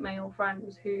straight male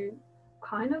friends who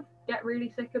kind of get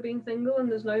really sick of being single, and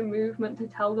there's no movement to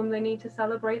tell them they need to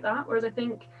celebrate that. Whereas I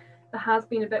think there has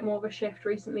been a bit more of a shift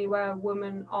recently where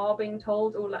women are being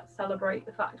told, oh, let's celebrate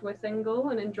the fact we're single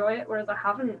and enjoy it. Whereas I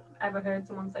haven't ever heard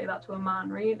someone say that to a man,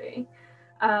 really.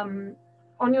 On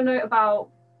your note about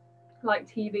like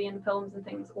TV and films and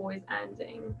things always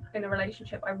ending in a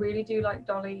relationship, I really do like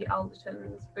Dolly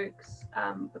Alderton's books,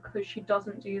 because she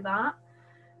doesn't do that.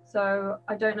 So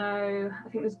I don't know, I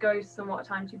think there's Ghosts and What a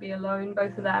Time to Be Alone,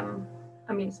 both of them,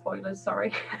 I mean spoilers,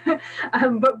 sorry,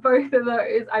 but both of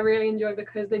those I really enjoy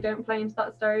because they don't play into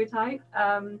that stereotype.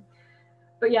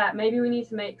 But yeah, maybe we need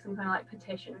to make some kind of like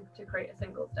petition to create a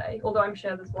singles day, although I'm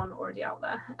sure there's one already out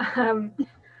there.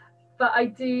 But I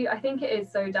think it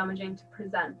is so damaging to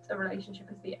present a relationship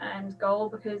as the end goal,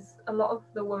 because a lot of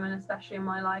the women, especially in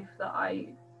my life, that I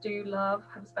do love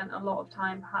have spent a lot of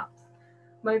time perhaps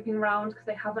moping around because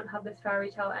they haven't had this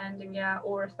fairy tale ending yet,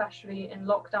 or especially in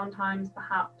lockdown times,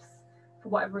 perhaps for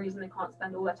whatever reason they can't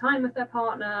spend all their time with their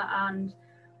partner, and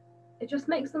it just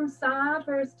makes them sad.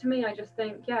 Whereas to me, I just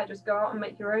think, yeah, just go out and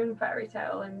make your own fairy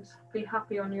tale and be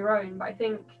happy on your own. But I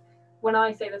think when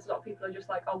I say this, a lot of people are just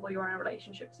like, oh, well, you're in a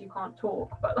relationship so you can't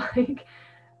talk. But like,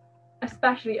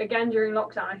 especially again during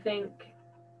lockdown, I think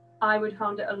I would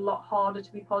find it a lot harder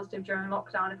to be positive during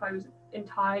lockdown if I was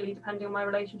entirely depending on my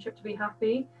relationship to be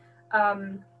happy,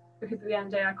 because at the end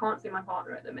of the day I can't see my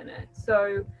partner at the minute.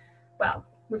 So, well,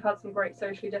 we've had some great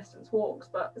socially distanced walks,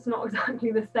 but it's not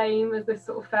exactly the same as this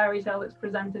sort of fairy tale that's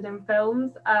presented in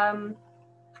films.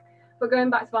 But going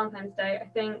back to Valentine's Day, I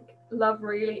think love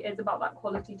really is about that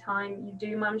quality time you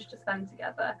do manage to spend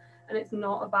together, and it's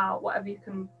not about whatever you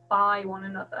can buy one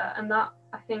another. And that,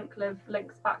 I think, Liv,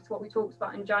 links back to what we talked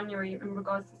about in January in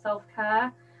regards to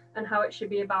self-care and how it should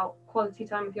be about quality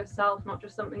time with yourself, not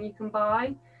just something you can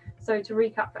buy. So to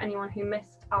recap for anyone who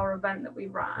missed our event that we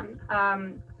ran,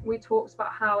 we talked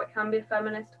about how it can be a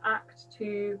feminist act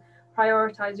to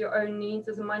prioritise your own needs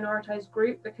as a minoritized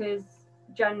group, because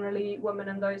generally women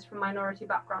and those from minority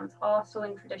backgrounds are still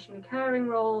in traditionally caring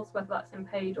roles, whether that's in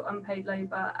paid or unpaid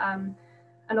labour.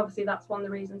 And obviously that's one of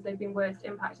the reasons they've been worst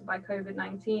impacted by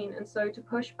COVID-19. And so to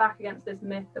push back against this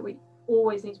myth that we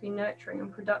always need to be nurturing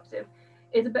and productive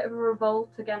is a bit of a revolt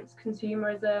against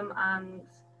consumerism and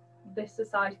this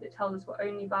society that tells us we're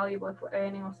only valuable if we're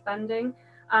earning or spending,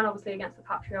 and obviously against the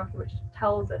patriarchy, which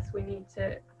tells us we need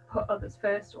to put others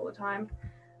first all the time.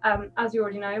 As you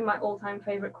already know, my all-time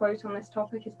favourite quote on this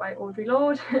topic is by Audre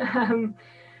Lorde.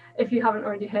 If you haven't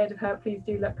already heard of her, please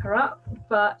do look her up.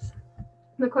 But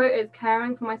the quote is,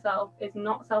 "Caring for myself is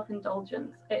not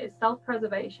self-indulgence, it is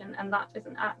self-preservation, and that is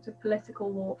an act of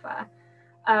political warfare."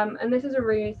 And this is a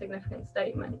really significant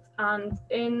statement. And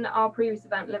in our previous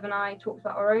event, Liv and I talked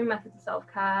about our own methods of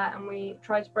self-care, and we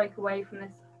tried to break away from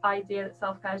this idea that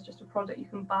self-care is just a product you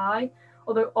can buy.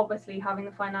 Although obviously having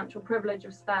the financial privilege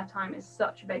of spare time is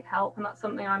such a big help, and that's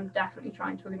something I'm definitely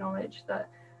trying to acknowledge, that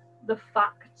the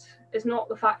fact is not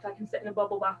the fact I can sit in a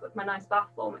bubble bath with my nice bath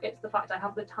bomb, it's the fact I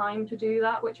have the time to do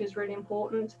that, which is really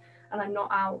important, and I'm not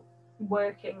out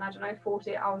working,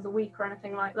 48 hours a week or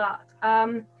anything like that.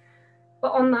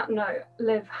 But on that note,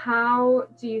 Liv, how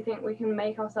do you think we can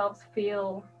make ourselves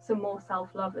feel some more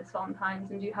self-love this Valentine's,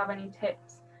 and do you have any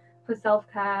tips for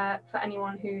self-care for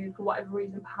anyone who, for whatever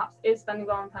reason, perhaps is spending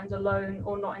Valentine's alone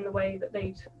or not in the way that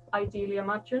they'd ideally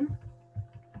imagine?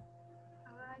 I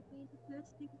mean, the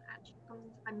first thing that actually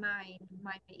comes to my mind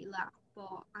might make you laugh,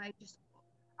 but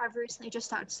I've recently just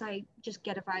started to say, just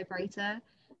get a vibrator.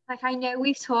 Like, I know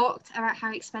we've talked about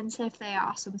how expensive they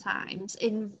are sometimes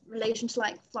in relation to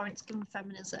like Florence Given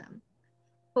feminism,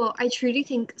 but I truly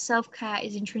think self-care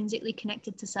is intrinsically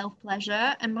connected to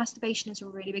self-pleasure, and masturbation is a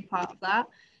really big part of that.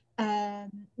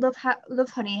 Love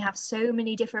Honey have so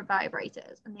many different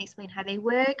vibrators, and they explain how they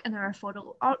work, and there are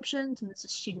affordable options, and there's a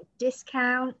student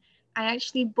discount. I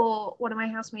actually bought one of my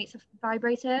housemates a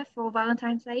vibrator for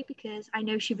Valentine's Day because I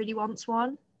know she really wants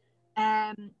one.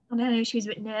 And I know she was a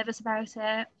bit nervous about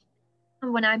it.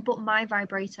 And when I bought my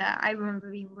vibrator, I remember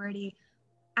being really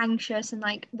anxious, and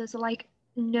like there's like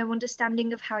no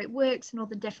understanding of how it works and all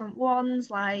the different ones.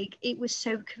 Like, it was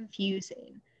so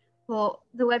confusing. But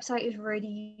the website is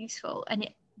really useful, and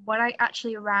when I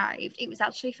actually arrived, it was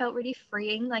actually felt really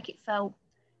freeing. Like, it felt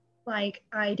like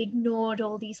I'd ignored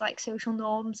all these like social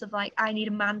norms of like I need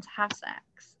a man to have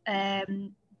sex.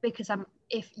 Because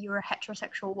if you're a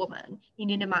heterosexual woman, you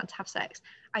need a man to have sex.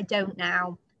 I don't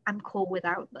now. I'm cool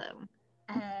without them.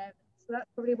 So that's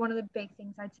probably one of the big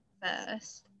things I'd say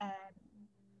first.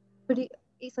 But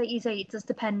it's like you say, it does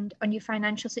depend on your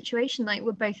financial situation. Like,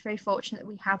 we're both very fortunate that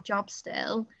we have jobs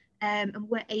still, and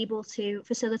we're able to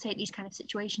facilitate these kind of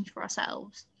situations for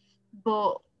ourselves.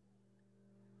 But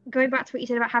going back to what you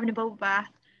said about having a bubble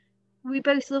bath, we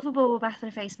both love a bubble bath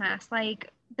and a face mask. Like,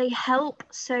 they help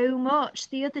so much.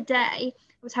 The other day, I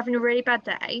was having a really bad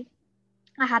day.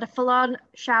 I had a full-on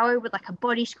shower with like a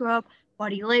body scrub,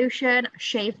 body lotion, I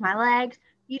shaved my legs.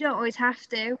 You don't always have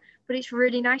to, but it's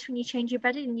really nice when you change your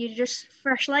bedding and you just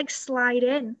fresh legs slide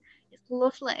in. It's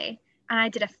lovely. And I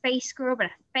did a face scrub and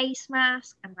a face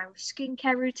mask and my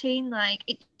skincare routine. Like,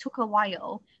 it took a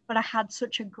while, but I had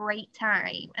such a great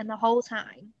time. And the whole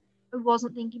time, I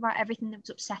wasn't thinking about everything that was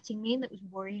upsetting me and that was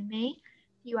worrying me.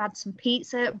 You had some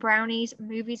pizza, brownies,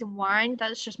 movies, and wine.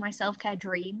 That's just my self-care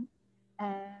dream.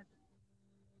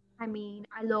 I mean,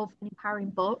 I love an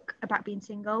empowering book about being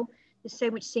single. There's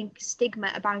so much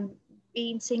stigma about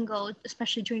being single,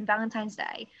 especially during Valentine's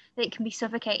Day, that it can be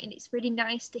suffocating. It's really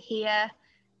nice to hear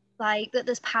like that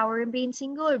there's power in being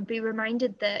single, and be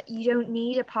reminded that you don't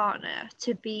need a partner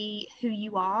to be who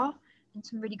you are. And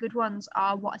some really good ones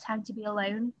are What a Time to Be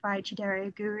Alone by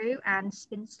Chidera Guru and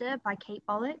Spinster by Kate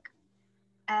Bollock.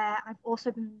 I've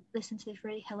also been listening to this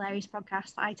really hilarious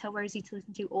podcast that I tell Rosie to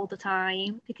listen to all the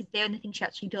time, because the only thing she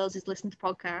actually does is listen to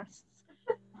podcasts.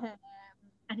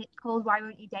 And it's called Why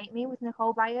Won't You Date Me with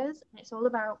Nicole Byers, and it's all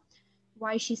about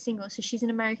why she's single. So she's an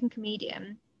American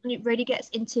comedian, and it really gets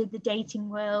into the dating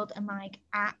world and like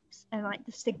apps and like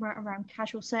the stigma around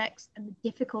casual sex and the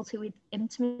difficulty with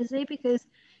intimacy, because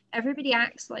everybody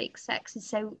acts like sex is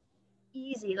so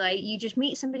easy. Like, you just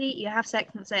meet somebody, you have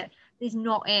sex, and that's it. There's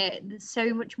not it. There's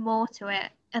so much more to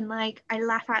it. And like, I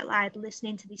laugh out loud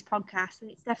listening to these podcasts, and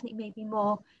it's definitely made me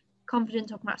more confident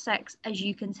talking about sex, as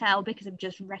you can tell, because I've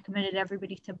just recommended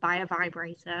everybody to buy a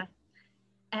vibrator.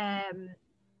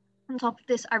 On top of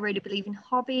this, I really believe in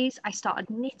hobbies. I started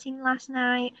knitting last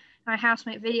night. My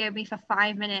housemate videoed me for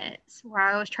 5 minutes where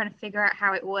I was trying to figure out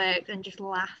how it worked and just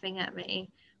laughing at me.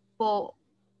 But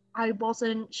I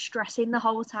wasn't stressing the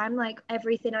whole time. Like,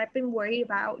 everything I've been worried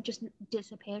about just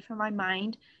disappeared from my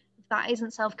mind. If that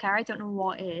isn't self-care, I don't know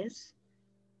what is.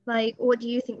 Like, what do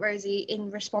you think, Rosie,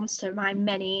 in response to my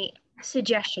many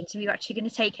suggestions? Are you actually going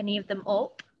to take any of them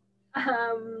up?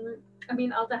 I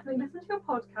mean, I'll definitely listen to your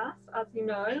podcast. As you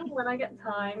know, when I get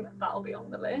time, that'll be on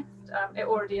the list. It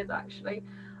already is, actually.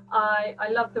 I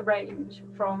love the range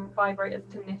from vibrators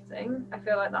to knitting. I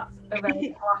feel like that's a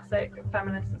very classic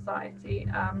feminist society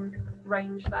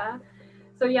range there.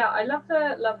 So yeah, I love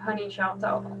the Love Honey shout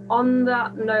out. On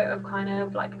that note of kind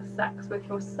of like sex with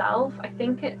yourself, I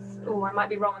think it's, oh, I might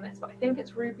be wrong on this, but I think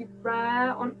it's Ruby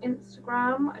Brer on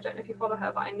Instagram. I don't know if you follow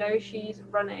her, but I know she's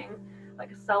running like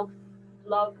a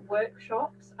self-love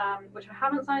workshops, which I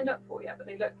haven't signed up for yet, but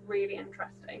they look really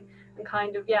interesting and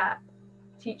kind of, yeah,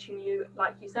 teaching you,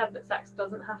 like you said, that sex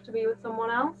doesn't have to be with someone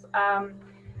else.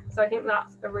 So I think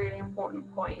that's a really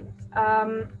important point.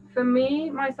 For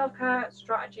me, my self-care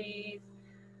strategies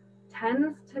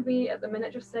tends to be at the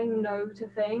minute just saying no to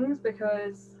things,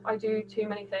 because I do too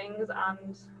many things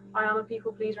and I am a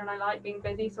people pleaser and I like being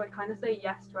busy, so I kind of say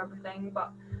yes to everything.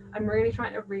 But I'm really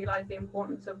trying to realize the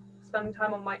importance of spending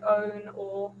time on my own,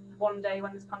 or one day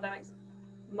when this pandemic's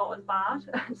not as bad,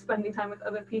 spending time with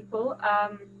other people.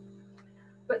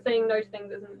 But saying no to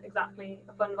things isn't exactly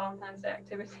a fun Valentine's Day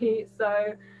activity.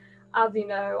 So as you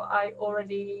know, I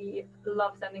already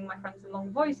love sending my friends a long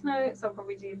voice note, so I'll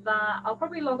probably do that. I'll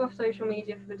probably log off social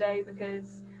media for the day,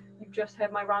 because you've just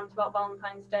heard my rant about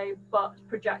Valentine's Day, but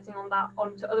projecting on that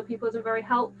onto other people isn't very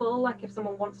helpful. Like, if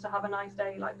someone wants to have a nice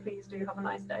day, like, please do have a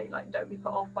nice day. Like, don't be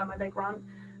put off by my big rant.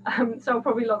 So I'll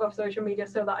probably log off social media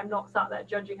so that I'm not sat there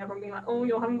judging everyone, being like, oh,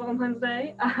 you're having Valentine's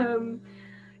Day.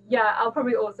 Yeah, I'll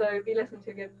probably also be listening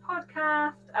to a good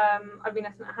podcast. I've been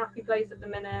listening to Happy Place at the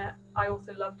minute. I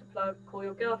also love to plug Call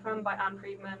Your Girlfriend by Anne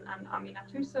Friedman and Amina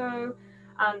Tuso,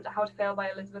 and How to Fail by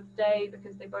Elizabeth Day,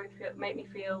 because they both make me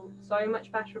feel so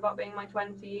much better about being in my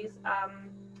 20s.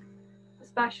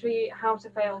 Especially How to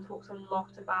Fail talks a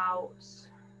lot about,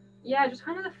 yeah, just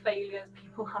kind of the failures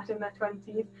people had in their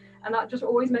 20s, and that just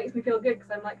always makes me feel good,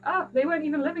 because I'm like, oh, they weren't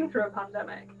even living through a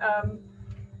pandemic.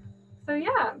 So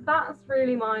yeah, that's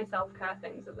really my self-care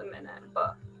things at the minute.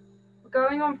 But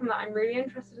going on from that, I'm really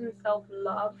interested in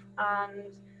self-love, and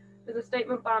there's a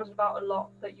statement bandied about a lot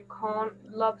that you can't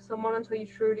love someone until you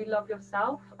truly love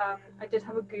yourself. I did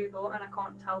have a Google, and I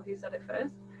can't tell who said it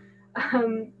first.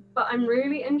 But I'm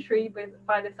really intrigued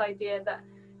by this idea that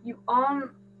you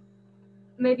aren't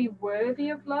maybe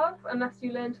worthy of love unless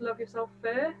you learn to love yourself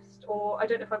first. Or I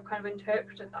don't know if I've kind of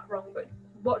interpreted that wrong, but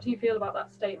what do you feel about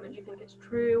that statement? Do you think it's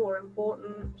true or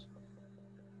important?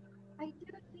 I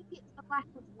don't think it's a lack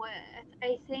of worth.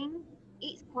 I think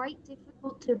it's quite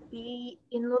difficult to be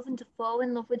in love and to fall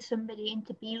in love with somebody and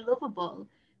to be lovable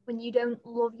when you don't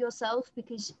love yourself,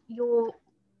 because your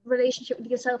relationship with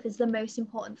yourself is the most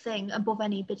important thing above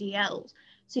anybody else.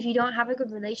 So if you don't have a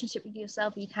good relationship with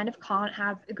yourself, you kind of can't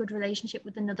have a good relationship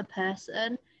with another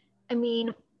person. I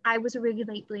mean, I was a really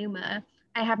late bloomer.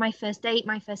 I had my first date,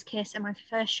 my first kiss, and my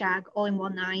first shag all in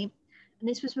one night. And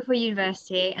this was before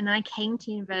university. And then I came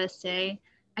to university,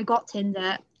 I got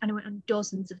Tinder, and I went on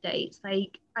dozens of dates.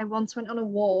 Like, I once went on a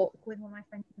walk with one of my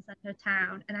friends in the centre of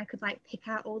town, and I could like pick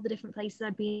out all the different places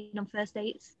I'd been on first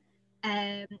dates.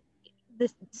 The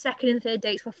second and third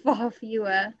dates were far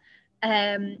fewer.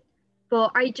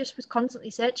 But I just was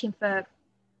constantly searching for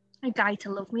a guy to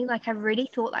love me. Like, I really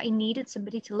thought that I needed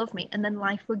somebody to love me, and then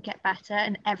life would get better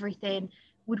and everything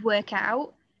would work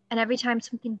out. And every time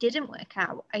something didn't work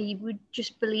out, I would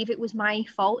just believe it was my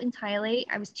fault entirely.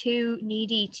 I was too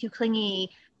needy, too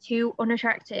clingy, too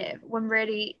unattractive, when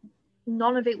really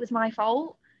none of it was my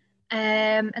fault.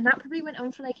 And that probably went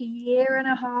on for like a year and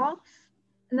a half.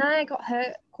 And then I got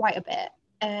hurt quite a bit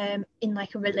in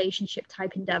like a relationship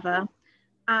type endeavor.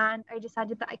 And I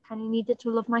decided that I kind of needed to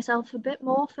love myself a bit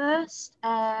more first.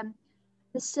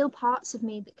 There's still parts of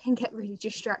me that can get really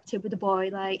distracted with a boy.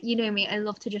 Like, you know me, I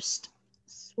love to just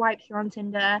swipe through on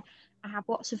Tinder. I have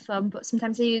lots of fun, but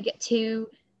sometimes I do get too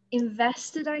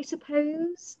invested, I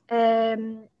suppose.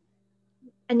 And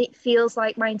it feels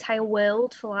like my entire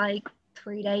world for like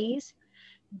 3 days.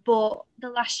 But the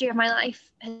last year of my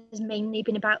life has mainly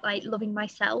been about like loving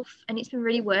myself, and it's been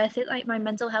really worth it. Like, my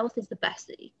mental health is the best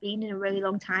that it's been in a really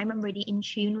long time. I'm really in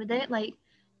tune with it. Like,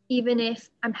 even if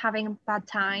I'm having a bad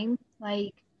time,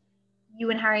 like, you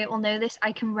and Harriet will know this,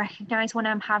 I can recognize when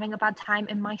I'm having a bad time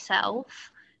in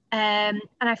myself. And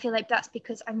I feel like that's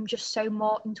because I'm just so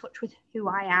more in touch with who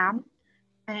I am.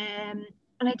 And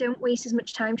I don't waste as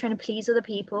much time trying to please other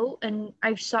people. And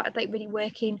I've started like really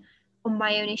working on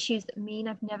my own issues that mean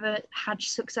I've never had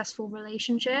successful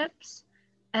relationships.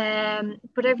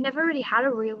 But I've never really had a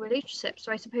real relationship.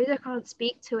 So I suppose I can't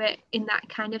speak to it in that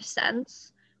kind of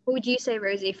sense. What would you say,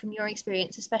 Rosie, from your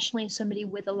experience, especially as somebody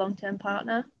with a long-term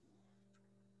partner?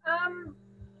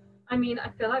 I mean, I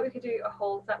feel like we could do a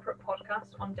whole separate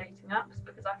podcast on dating apps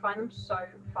because I find them so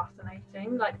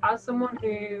fascinating. Like, as someone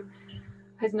who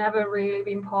has never really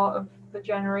been part of the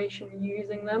generation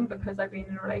using them because I've been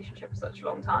in a relationship for such a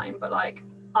long time, but like,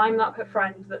 I'm that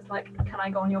friend that's like, can I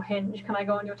go on your Hinge? Can I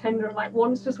go on your Tinder? And like,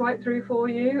 wants to swipe through for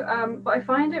you. But I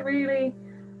find it really,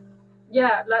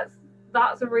 yeah,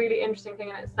 that's a really interesting thing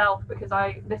in itself because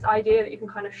this idea that you can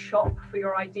kind of shop for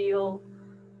your ideal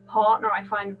partner I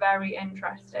find very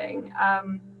interesting,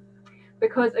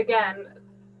 because again,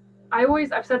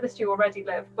 I've said this to you already,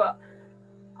 Liv, but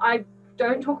I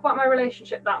don't talk about my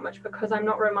relationship that much because I'm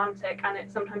not romantic, and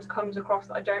it sometimes comes across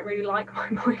that I don't really like my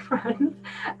boyfriend.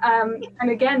 And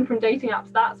again, from dating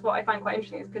apps, that's what I find quite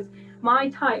interesting, is because my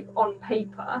type on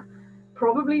paper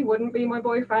probably wouldn't be my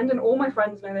boyfriend, and all my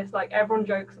friends know this, like everyone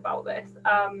jokes about this,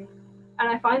 and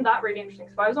I find that really interesting.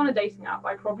 So if I was on a dating app,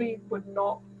 I probably would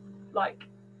not like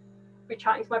be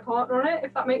chatting to my partner on it,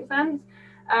 if that makes sense.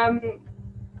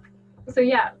 So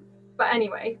yeah, but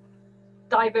anyway,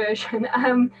 diversion.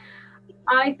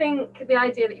 I think the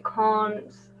idea that you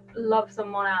can't love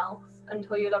someone else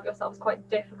until you love yourself is quite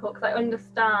difficult, because I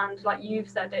understand, like you've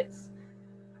said, it's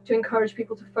to encourage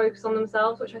people to focus on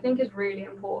themselves, which I think is really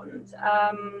important,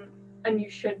 and you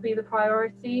should be the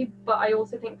priority. But I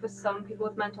also think for some people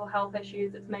with mental health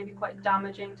issues, it's maybe quite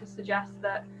damaging to suggest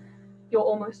that you're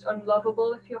almost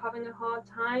unlovable if you're having a hard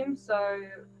time. So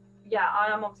yeah, I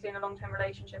am obviously in a long-term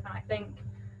relationship, and I think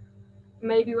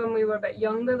maybe when we were a bit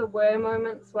younger, there were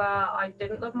moments where I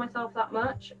didn't love myself that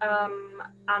much, and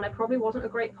I probably wasn't a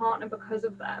great partner because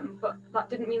of them, but that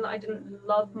didn't mean that I didn't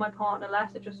love my partner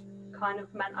less. It just kind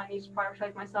of meant I needed to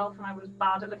prioritize myself, and I was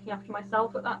bad at looking after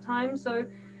myself at that time. So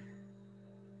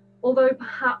although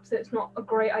perhaps it's not a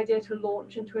great idea to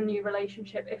launch into a new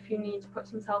relationship if you need to put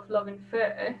some self-love in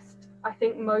first, I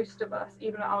think most of us,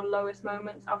 even at our lowest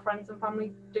moments, our friends and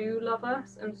family do love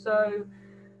us. And so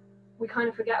we kind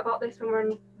of forget about this when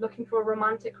we're looking for a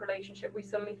romantic relationship. We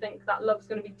suddenly think that love's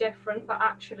going to be different, but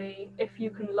actually, if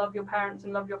you can love your parents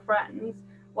and love your friends,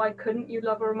 why couldn't you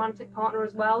love a romantic partner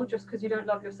as well? Just because you don't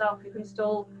love yourself, you can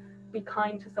still be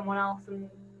kind to someone else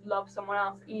and love someone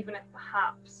else, even if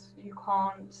perhaps you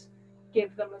can't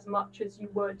give them as much as you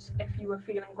would if you were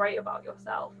feeling great about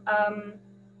yourself.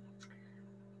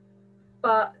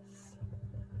 But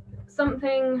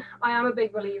something I am a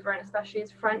big believer in, especially,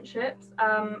 is friendships.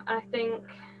 And I think,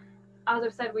 as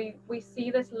I've said, we see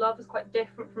this love as quite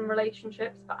different from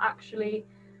relationships, but actually,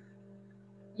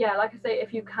 yeah, like I say,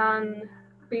 if you can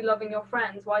be loving your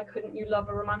friends, why couldn't you love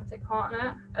a romantic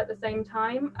partner at the same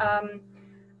time?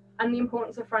 And the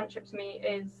importance of friendship to me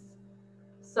is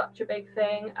such a big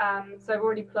thing. So I've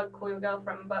already plugged Call Your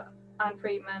Girlfriend, but Anne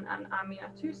Friedman and Amina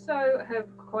Tuso have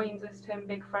coined this term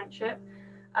big friendship,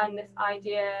 and this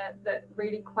idea that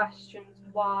really questions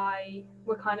why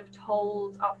we're kind of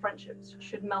told our friendships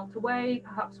should melt away,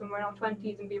 perhaps when we're in our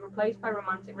 20s, and be replaced by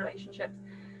romantic relationships.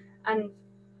 And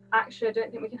actually, I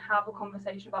don't think we can have a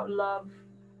conversation about love,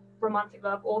 romantic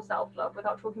love or self-love,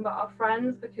 without talking about our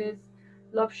friends, because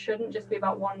love shouldn't just be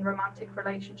about one romantic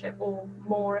relationship, or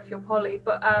more if you're poly.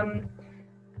 But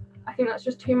I think that's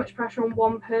just too much pressure on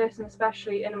one person,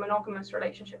 especially in a monogamous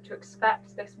relationship, to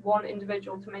expect this one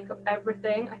individual to make up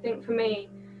everything. I think for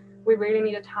me, we really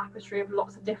need a tapestry of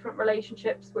lots of different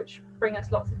relationships which bring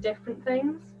us lots of different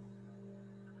things.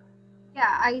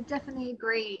 Yeah, I definitely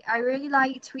agree. I really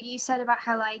liked what you said about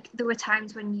how like there were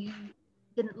times when you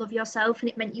didn't love yourself and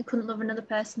it meant you couldn't love another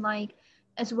person like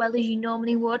as well as you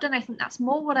normally would. And I think that's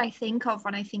more what I think of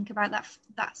when I think about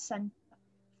that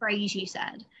phrase you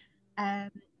said.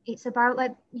 It's about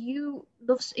like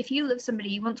if you love somebody,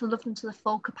 you want to love them to the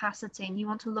full capacity, and you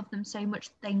want to love them so much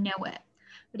that they know it.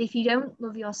 But if you don't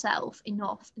love yourself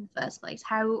enough in the first place,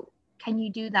 how can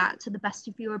you do that to the best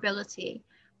of your ability?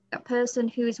 That person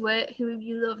who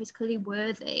you love is clearly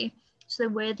worthy, so they're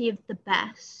worthy of the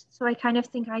best. So I kind of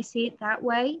think I see it that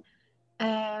way.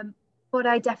 But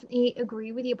I definitely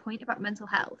agree with your point about mental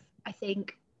health. I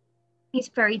think it's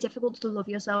very difficult to love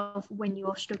yourself when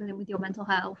you're struggling with your mental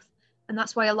health. And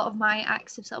that's why a lot of my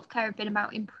acts of self-care have been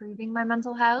about improving my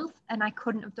mental health. And I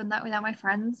couldn't have done that without my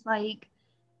friends. Like,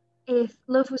 if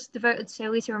love was devoted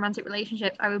solely to romantic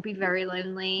relationships, I would be very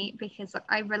lonely because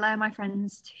I rely on my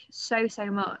friends so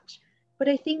much. But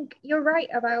I think you're right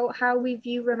about how we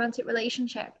view romantic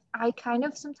relationships. I kind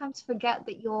of sometimes forget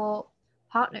that your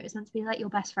partner is meant to be like your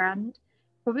best friend,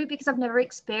 probably because I've never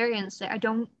experienced it.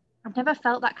 I've never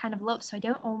felt that kind of love, so I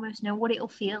don't almost know what it'll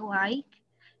feel like.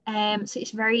 So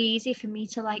it's very easy for me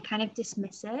to like kind of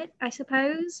dismiss it, I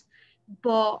suppose.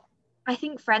 But I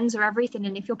think friends are everything,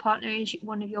 and if your partner is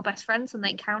one of your best friends, then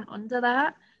they count under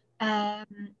that. Um,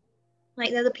 like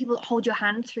they're the people that hold your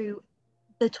hand through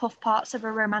the tough parts of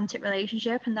a romantic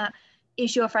relationship, and that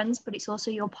is your friends, but it's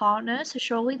also your partner. So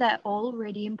surely they're all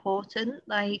really important.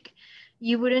 Like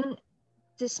you wouldn't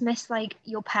dismiss like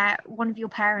one of your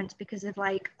parents because of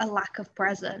like a lack of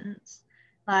presence.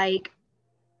 Like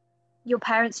your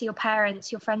parents are your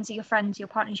parents, your friends are your friends, your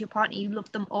partner is your partner. You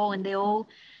love them all, and they all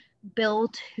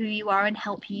build who you are and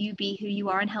help you be who you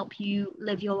are and help you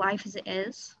live your life as it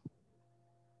is.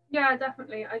 Yeah,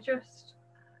 definitely.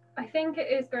 I think it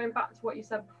is going back to what you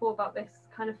said before about this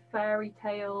kind of fairy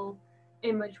tale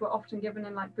image we're often given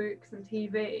in like books and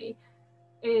TV,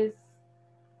 is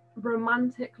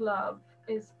romantic love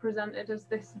is presented as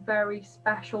this very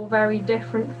special, very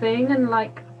different thing. And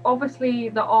like obviously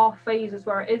there are phases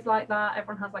where it is like that.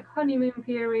 Everyone has like honeymoon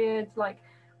periods, like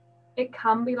it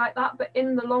can be like that, but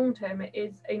in the long term it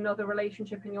is another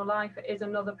relationship in your life, it is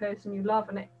another person you love,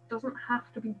 and it doesn't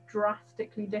have to be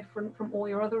drastically different from all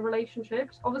your other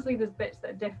relationships. Obviously there's bits that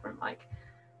are different, like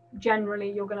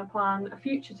generally you're going to plan a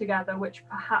future together, which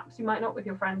perhaps you might not with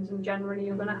your friends, and generally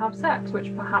you're going to have sex,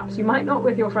 which perhaps you might not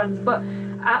with your friends. But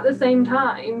at the same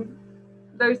time,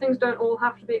 those things don't all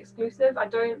have to be exclusive. I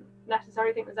don't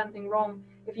necessarily think there's anything wrong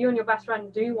if you and your best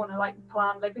friend do want to like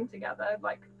plan living together.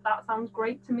 Like that sounds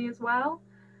great to me as well.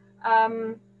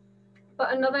 um,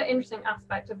 but another interesting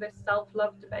aspect of this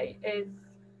self-love debate is,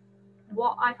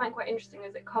 what I find quite interesting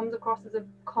is it comes across as a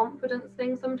confidence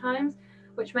thing sometimes,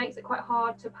 which makes it quite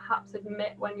hard to perhaps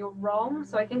admit when you're wrong.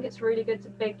 So I think it's really good to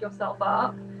big yourself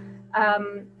up.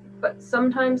 Um, but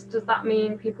sometimes does that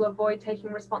mean people avoid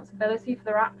taking responsibility for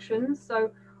their actions?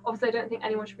 So obviously I don't think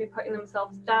anyone should be putting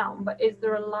themselves down, but is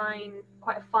there a line,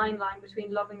 quite a fine line,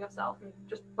 between loving yourself and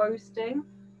just boasting?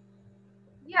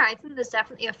 Yeah, I think there's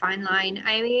definitely a fine line.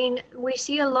 I mean, we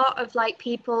see a lot of like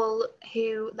people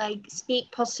who like speak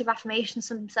positive affirmations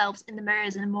to themselves in the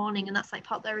mirrors in the morning, and that's like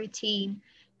part of their routine,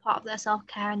 part of their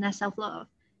self-care and their self-love.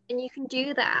 And you can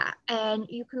do that and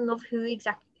you can love who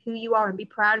you are and be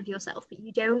proud of yourself, but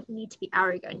you don't need to be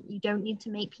arrogant. You don't need to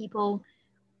make people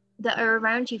that are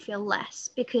around you feel less,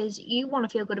 because you want to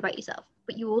feel good about yourself,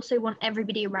 but you also want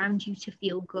everybody around you to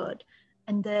feel good.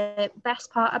 And the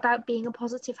best part about being a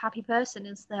positive, happy person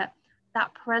is that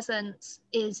that presence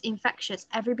is infectious.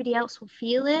 Everybody else will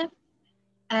feel it.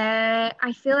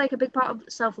 I feel like a big part of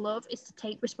self love is to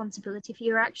take responsibility for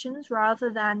your actions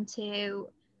rather than to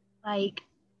like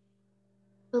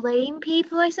blame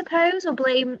people, I suppose, or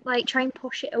blame, like, try and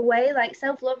push it away. Like,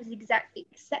 self love is exactly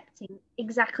accepting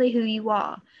exactly who you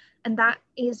are. And that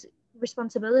is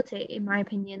responsibility, in my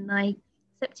opinion. Like,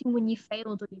 accepting when you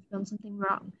failed or you've done something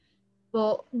wrong,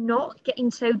 but not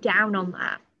getting so down on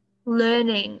that.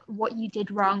 Learning what you did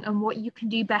wrong and what you can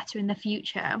do better in the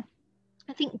future.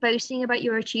 I think boasting about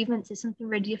your achievements is something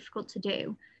really difficult to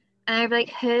do. And I've like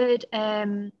heard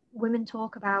women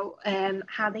talk about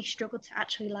how they struggle to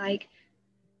actually like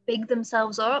big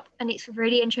themselves up, and it's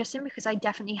really interesting because I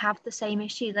definitely have the same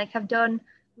issue. Like I've done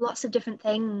lots of different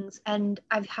things and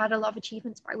I've had a lot of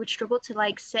achievements, but I would struggle to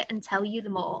like sit and tell you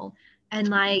them all and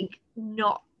like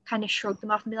not kind of shrug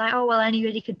them off and be like, oh well,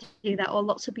 anybody could do that, or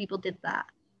lots of people did that.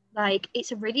 Like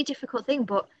it's a really difficult thing,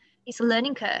 but it's a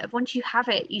learning curve. Once you have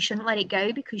it, you shouldn't let it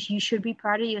go, because you should be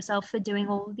proud of yourself for doing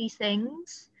all of these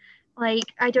things.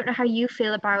 Like I don't know how you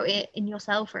feel about it in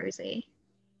yourself, Rosie.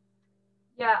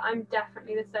 Yeah, I'm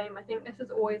definitely the same. I think this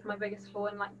is always my biggest flaw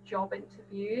in like job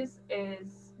interviews,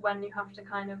 is when you have to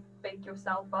kind of big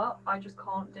yourself up. I just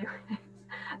can't do it.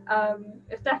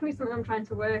 It's definitely something I'm trying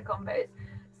to work on, but it's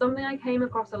something I came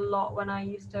across a lot when I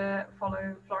used to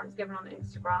follow Florence Given on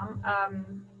Instagram.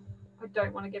 I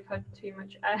don't want to give her too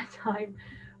much airtime,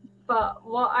 but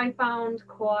what I found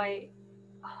quite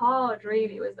hard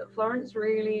really was that Florence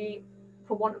really,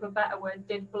 for want of a better word,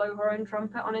 did blow her own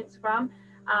trumpet on Instagram.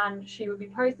 And she would be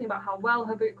posting about how well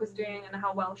her book was doing and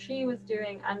how well she was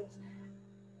doing. And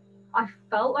I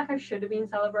felt like I should have been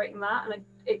celebrating that. And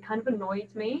it kind of annoyed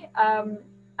me. And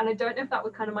I don't know if that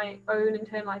was kind of my own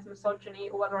internalized misogyny,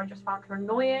 or whether I just found her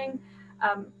annoying,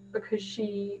 because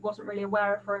she wasn't really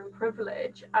aware of her own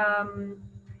privilege.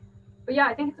 But yeah,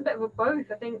 I think it's a bit of a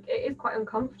both. I think it is quite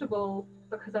uncomfortable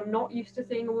because I'm not used to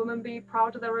seeing a woman be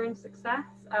proud of their own success.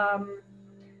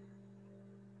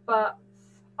 But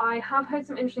I have heard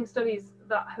some interesting studies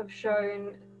that have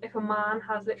shown if a man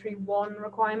has literally one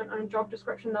requirement on a job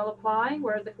description, they'll apply,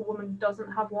 whereas if a woman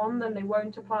doesn't have one, then they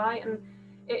won't apply. And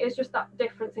it is just that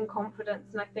difference in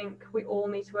confidence. And I think we all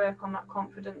need to work on that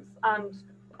confidence. And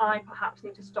I perhaps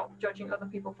need to stop judging other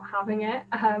people for having it.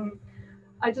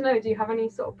 I don't know, do you have any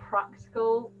sort of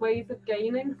practical ways of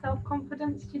gaining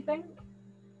self-confidence, do you think?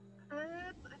 I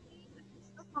mean,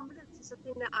 self-confidence is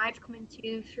something that I've come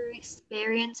into through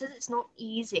experiences. It's not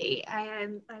easy. I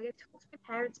talk to my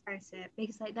parents about it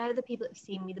because like they're the people that have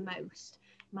seen me the most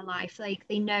in my life. Like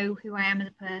they know who I am as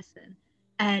a person,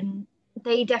 and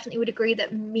they definitely would agree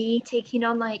that me taking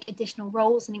on like additional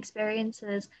roles and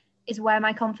experiences is where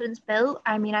my confidence built.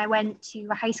 I mean, I went to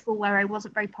a high school where I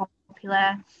wasn't very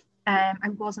popular. I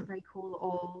wasn't very cool at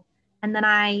all, and then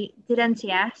I did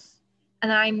NTS,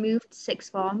 and then I moved to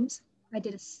sixth forms. I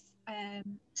did a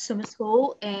summer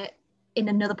school in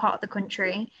another part of the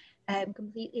country,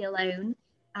 completely alone.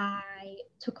 I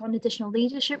took on additional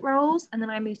leadership roles, and then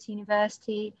I moved to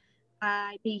university.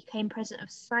 I became president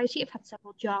of society. I've had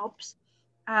several jobs.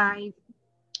 I've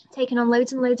taken on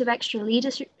loads and loads of extra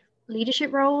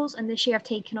leadership roles, and this year I've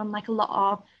taken on like a lot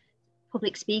of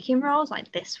public speaking roles,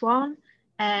 like this one,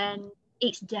 and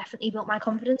it's definitely built my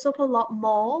confidence up a lot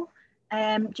more.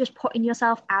 Just putting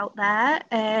yourself out there,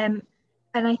 and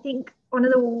I think one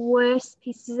of the worst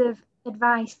pieces of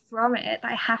advice from it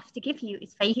that I have to give you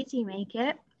is fake it till you make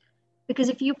it. Because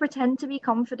if you pretend to be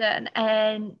confident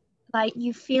and like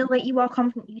you feel like you are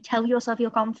confident, you tell yourself you're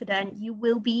confident, you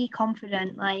will be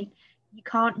confident. Like you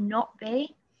can't not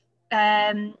be.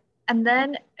 And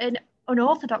then an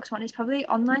unorthodox one is probably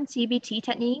online CBT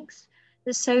techniques.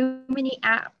 There's so many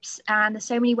apps and there's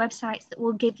so many websites that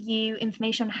will give you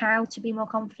information on how to be more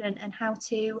confident and how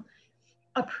to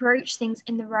approach things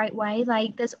in the right way.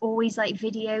 Like there's always like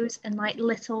videos and like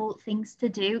little things to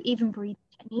do. Even breathing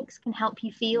techniques can help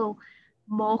you feel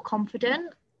more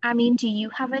confident. I mean, do you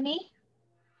have any?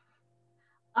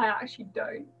 I actually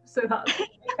don't, so that's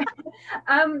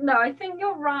no, I think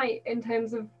you're right in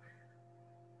terms of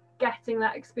getting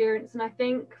that experience. And I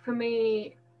think for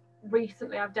me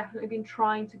recently I've definitely been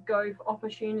trying to go for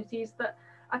opportunities that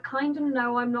I kind of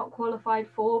know I'm not qualified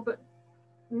for, but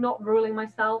not ruling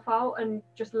myself out and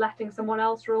just letting someone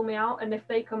else rule me out. And if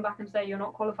they come back and say you're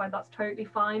not qualified, that's totally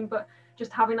fine, but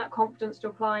just having that confidence to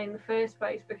apply in the first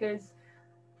place, because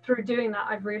through doing that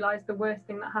I've realized the worst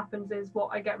thing that happens is what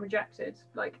I get rejected.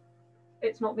 Like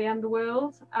it's not the end of the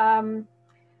world.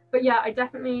 But yeah, I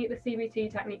definitely, the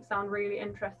CBT techniques sound really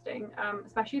interesting,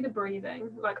 especially the breathing.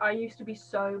 Like I used to be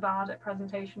so bad at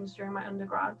presentations during my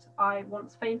undergrad. I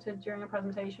once fainted during a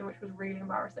presentation, which was really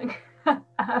embarrassing.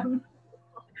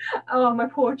 Oh, my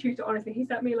poor tutor, honestly, he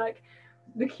sent me like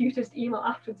the cutest email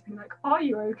afterwards being like, are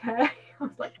you okay? I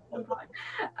was like, I'm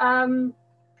fine.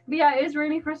 But yeah, it is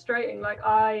really frustrating. Like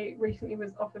I recently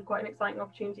was offered quite an exciting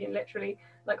opportunity, and literally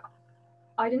like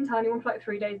I didn't tell anyone for like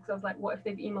 3 days because I was like, what if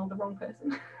they've emailed the wrong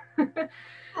person?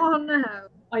 Oh no.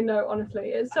 I know, honestly,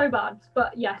 it's so bad.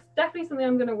 But yes, definitely something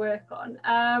I'm going to work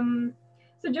on.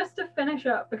 So just to finish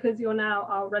up, because you're now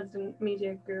our resident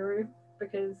media guru,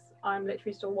 because I'm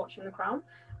literally still watching The Crown.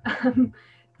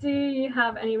 Do you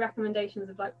have any recommendations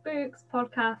of like books,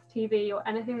 podcasts, TV, or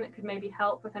anything that could maybe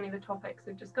help with any of the topics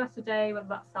we've discussed today, whether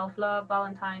that's self-love,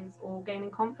 Valentine's, or gaining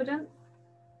confidence?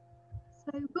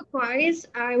 So book-wise,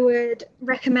 I would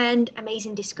recommend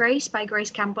Amazing Disgrace by Grace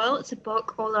Campbell. It's a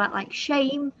book all about like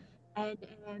shame and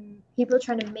people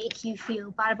trying to make you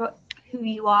feel bad about who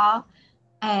you are,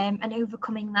 and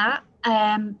overcoming that.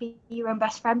 Be Your Own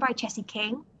Best Friend by Chessie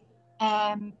King.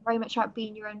 Very much about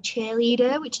being your own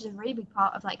cheerleader, which is a really big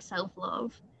part of like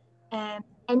self-love.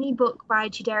 Any book by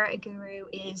Chidera Aguru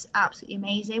is absolutely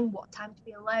amazing. What Time to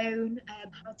Be Alone,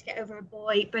 How to Get Over a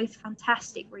Boy, both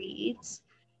fantastic reads.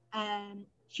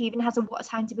 She even has a What a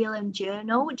Time to Be Alone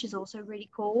journal, which is also really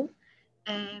cool.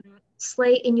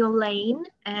 Slay in Your Lane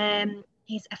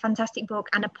is a fantastic book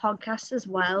and a podcast as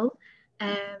well.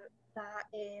 That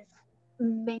is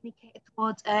mainly catered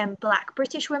towards Black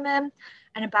British women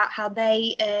and about how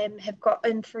they have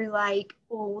gotten through like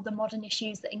all the modern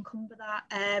issues that encumber that,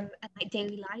 and like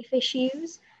daily life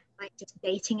issues, like just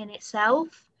dating in itself.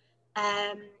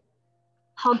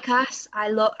 Podcasts, I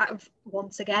love,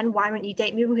 once again, Why Won't You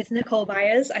Date Me with Nicole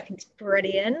Byers? I think it's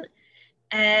brilliant.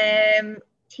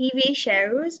 TV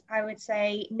shows, I would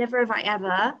say Never Have I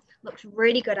Ever looks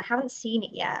really good. I haven't seen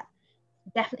it yet.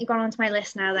 Definitely gone onto my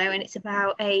list now though, and it's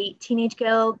about a teenage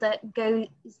girl that goes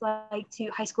like to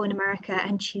high school in America,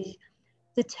 and she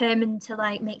determined to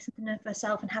like make something of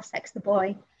herself and have sex with the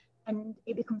boy, and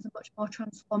it becomes a much more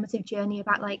transformative journey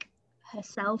about like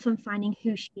herself and finding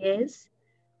who she is.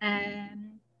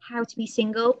 How to Be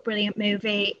Single, brilliant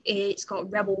movie. It's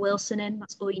got Rebel Wilson in.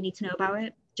 That's all you need to know about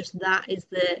it. Just that is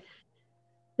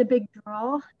the big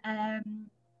draw.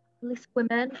 Little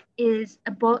Women is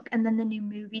a book, and then the new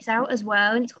movie's out as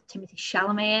well, and it's got Timothy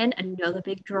Chalamet in, another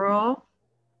big draw.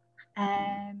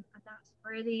 And that's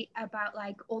really about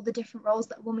like all the different roles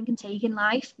that a woman can take in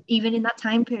life, even in that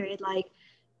time period. Like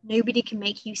nobody can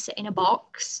make you sit in a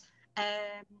box.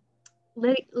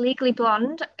 Legally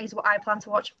Blonde is what I plan to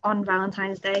watch on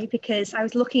Valentine's Day, because I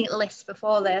was looking at lists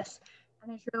before this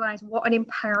and I just realised what an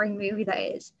empowering movie that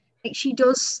is. Like she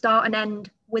does start and end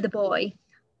with a boy,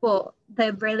 but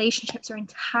the relationships are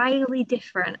entirely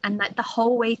different, and like the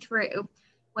whole way through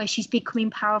where she's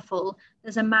becoming powerful,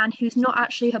 there's a man who's not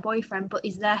actually her boyfriend but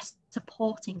is there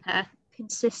supporting her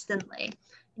consistently,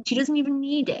 and she doesn't even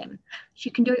need him. She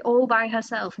can do it all by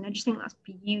herself, and I just think that's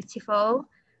beautiful.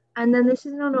 And then this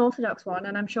is an unorthodox one,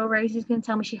 and I'm sure Rosie's going to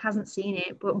tell me she hasn't seen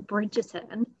it, but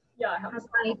Bridgerton has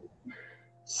like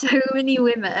so many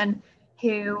women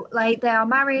who like they are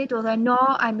married or they're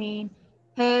not. I mean,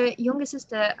 her younger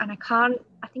sister, and I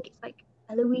think it's like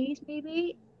Eloise,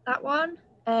 maybe that one,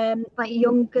 like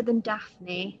younger than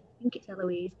Daphne. I think it's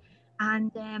Eloise,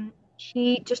 and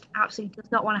she just absolutely does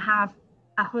not want to have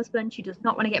a husband. She does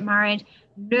not want to get married.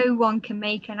 No one can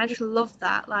make her, and I just love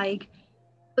that. Like.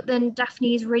 But then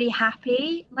Daphne is really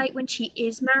happy, like when she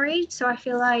is married. So I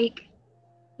feel like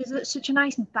there's such a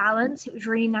nice balance. It was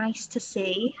really nice to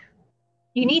see.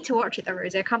 You need to watch it though,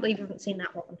 Rosie. I can't believe you haven't seen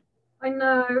that one. I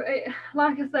know.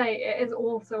 Like I say, it is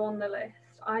also on the list.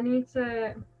 I need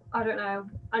to, I don't know,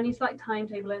 I need to like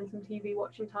timetable in some TV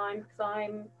watching time,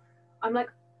 because I'm like,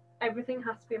 everything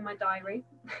has to be in my diary.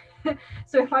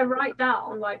 So if I write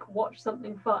down like watch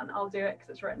something fun, I'll do it because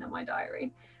it's written in my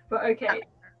diary. But okay.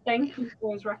 Thank you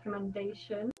for his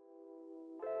recommendation.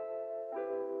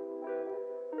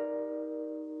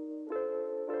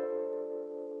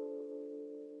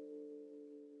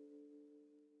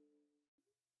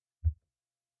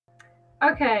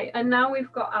 Okay, and now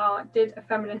we've got our Did a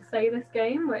Feminist Say This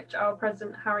game, which our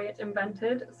president Harriet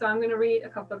invented. So I'm going to read a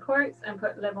couple of quotes and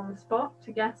put Liv on the spot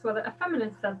to guess whether a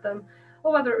feminist said them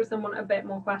or whether it was someone a bit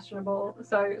more questionable.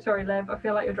 So sorry, Liv, I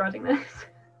feel like you're dreading this.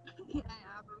 Yeah,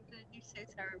 I'm going to do so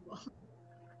terrible.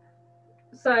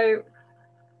 So,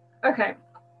 okay,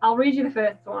 I'll read you the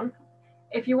first one.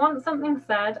 If you want something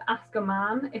said, ask a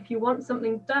man. If you want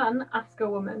something done, ask a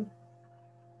woman.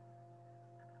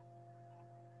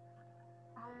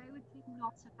 I would be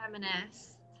not a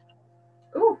feminist.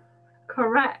 Ooh,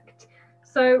 correct.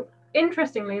 So,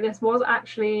 interestingly, this was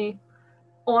actually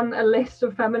on a list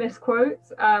of feminist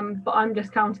quotes, but I'm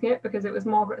discounting it because it was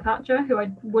Margaret Thatcher, who I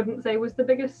wouldn't say was the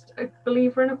biggest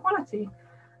believer in equality.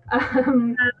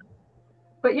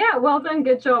 But yeah, well done,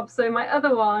 good job. So my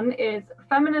other one is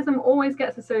feminism always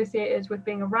gets associated with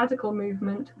being a radical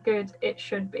movement. Good, it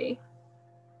should be.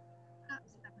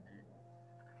 That's feminist.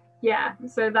 Yeah,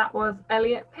 so that was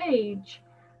Elliot Page.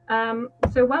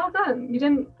 So well done. You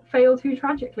didn't fail too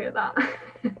tragically at that.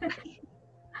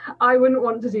 I wouldn't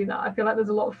want to do that. I feel like there's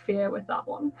a lot of fear with that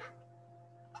one.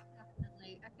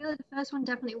 Definitely. I feel like the first one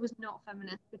definitely was not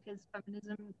feminist, because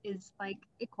feminism is like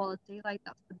equality. Like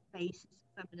that's the basis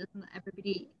of feminism that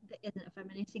everybody that isn't a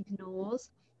feminist ignores.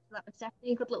 So that was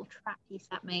definitely a good little trap you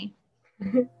set me.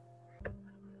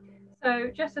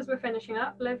 So just as we're finishing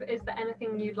up, Liv, is there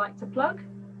anything you'd like to plug?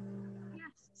 Yes,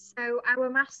 so our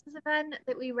Masters event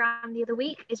that we ran the other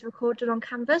week is recorded on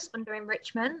Canvas under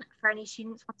enrichment. For any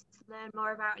students wanting to learn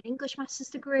more about an English Master's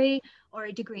degree or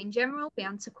a degree in general, we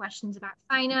answer questions about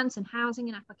finance and housing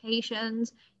and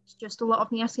applications. It's just a lot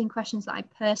of me asking questions that I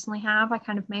personally have. I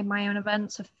kind of made my own event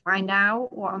to find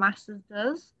out what a Master's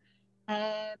does.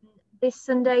 This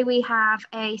Sunday we have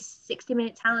a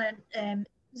 60-minute talent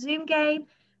Zoom game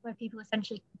where people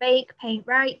essentially bake, paint,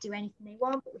 write, do anything they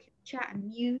want, but we can chat and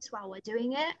muse while we're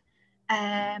doing it.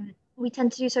 We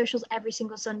tend to do socials every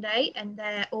single Sunday, and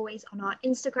they're always on our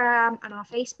Instagram and our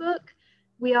Facebook.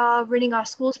 We are running our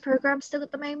schools program still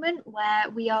at the moment, where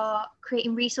we are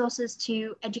creating resources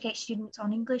to educate students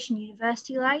on English and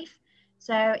university life.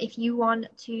 So if you want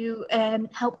to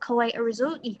help collate a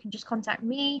result, you can just contact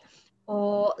me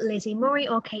or Lizzie Murray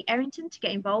or Kate Errington to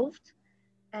get involved.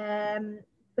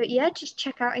 But yeah, just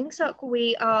check out EngSoc.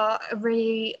 We are a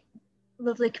really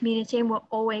lovely community, and we're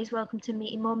always welcome to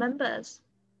meeting more members.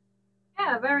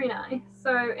 Yeah, very nice.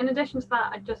 So in addition to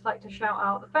that, I'd just like to shout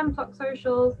out the FemSoc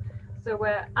socials. So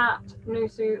we're at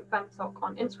Nusu FemSoc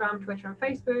on Instagram, Twitter and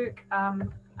Facebook.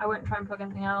 I won't try and plug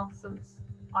anything else since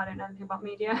I don't know anything about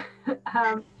media.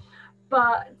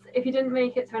 But if you didn't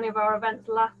make it to any of our events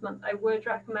last month, I would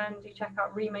recommend you check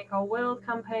out Remake Our World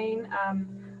campaign.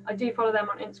 I do follow them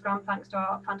on Instagram thanks to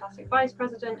our fantastic vice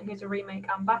president, who's a Remake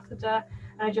ambassador.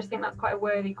 And I just think that's quite a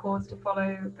worthy cause to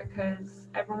follow, because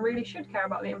everyone really should care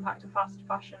about the impact of fast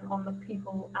fashion on the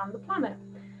people and the planet.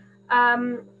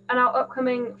 And our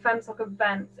upcoming FemSoc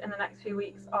events in the next few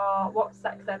weeks are What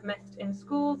Sex Ed Missed in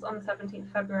Schools on the 17th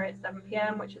of February at 7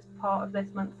 p.m, which is part of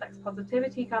this month's sex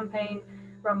positivity campaign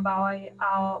run by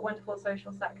our wonderful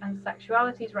social sec and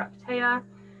sexualities rep Taya.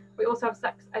 We also have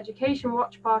Sex Education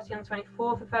Watch Party on the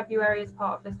 24th of February as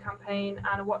part of this campaign,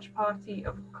 and a watch party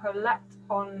of Colette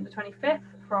on the 25th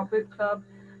for our book club,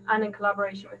 and in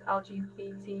collaboration with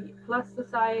LGBT Plus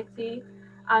Society.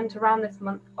 And to round this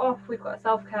month off, we've got a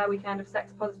self-care weekend of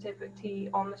sex positivity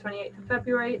on the 28th of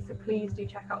February, so please do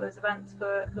check out those events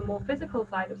for the more physical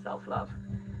side of self-love.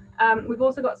 We've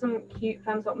also got some cute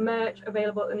FemSoc merch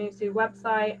available at the New Sue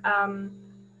website.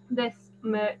 This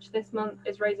merch this month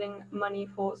is raising money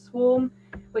for Swarm,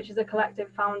 which is a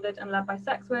collective founded and led by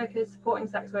sex workers, supporting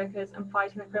sex workers and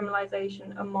fighting the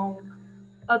criminalisation among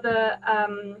other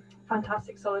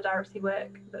fantastic solidarity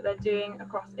work that they're doing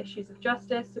across issues of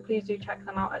justice. So please do check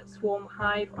them out at Swarm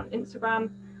Hive on Instagram.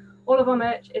 All of our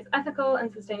merch is ethical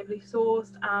and sustainably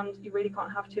sourced, and you really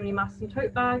can't have too many masks and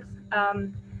tote bags.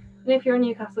 And if you're a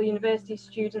Newcastle University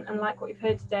student and like what you've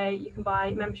heard today, you can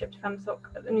buy membership to FemSoc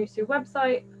at the New Sue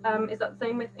website. Is that the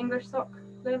same with EngSoc,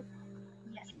 Liv?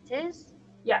 Yes, it is.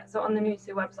 Yeah, so on the New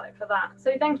Sue website for that.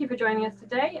 So thank you for joining us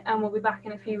today, and we'll be back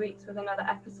in a few weeks with another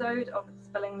episode of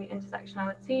Spilling the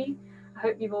Intersectionality. I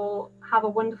hope you all have a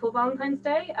wonderful Valentine's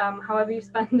Day, however you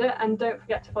spend it, and don't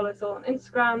forget to follow us all on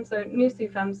Instagram, so New Sue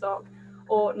FemSoc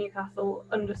or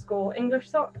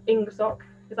Newcastle_EngSoc.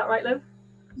 Is that right, Liv?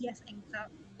 Yes, EngSoc.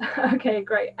 Okay,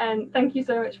 great. And thank you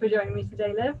so much for joining me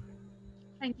today, Liv.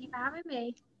 Thank you for having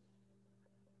me.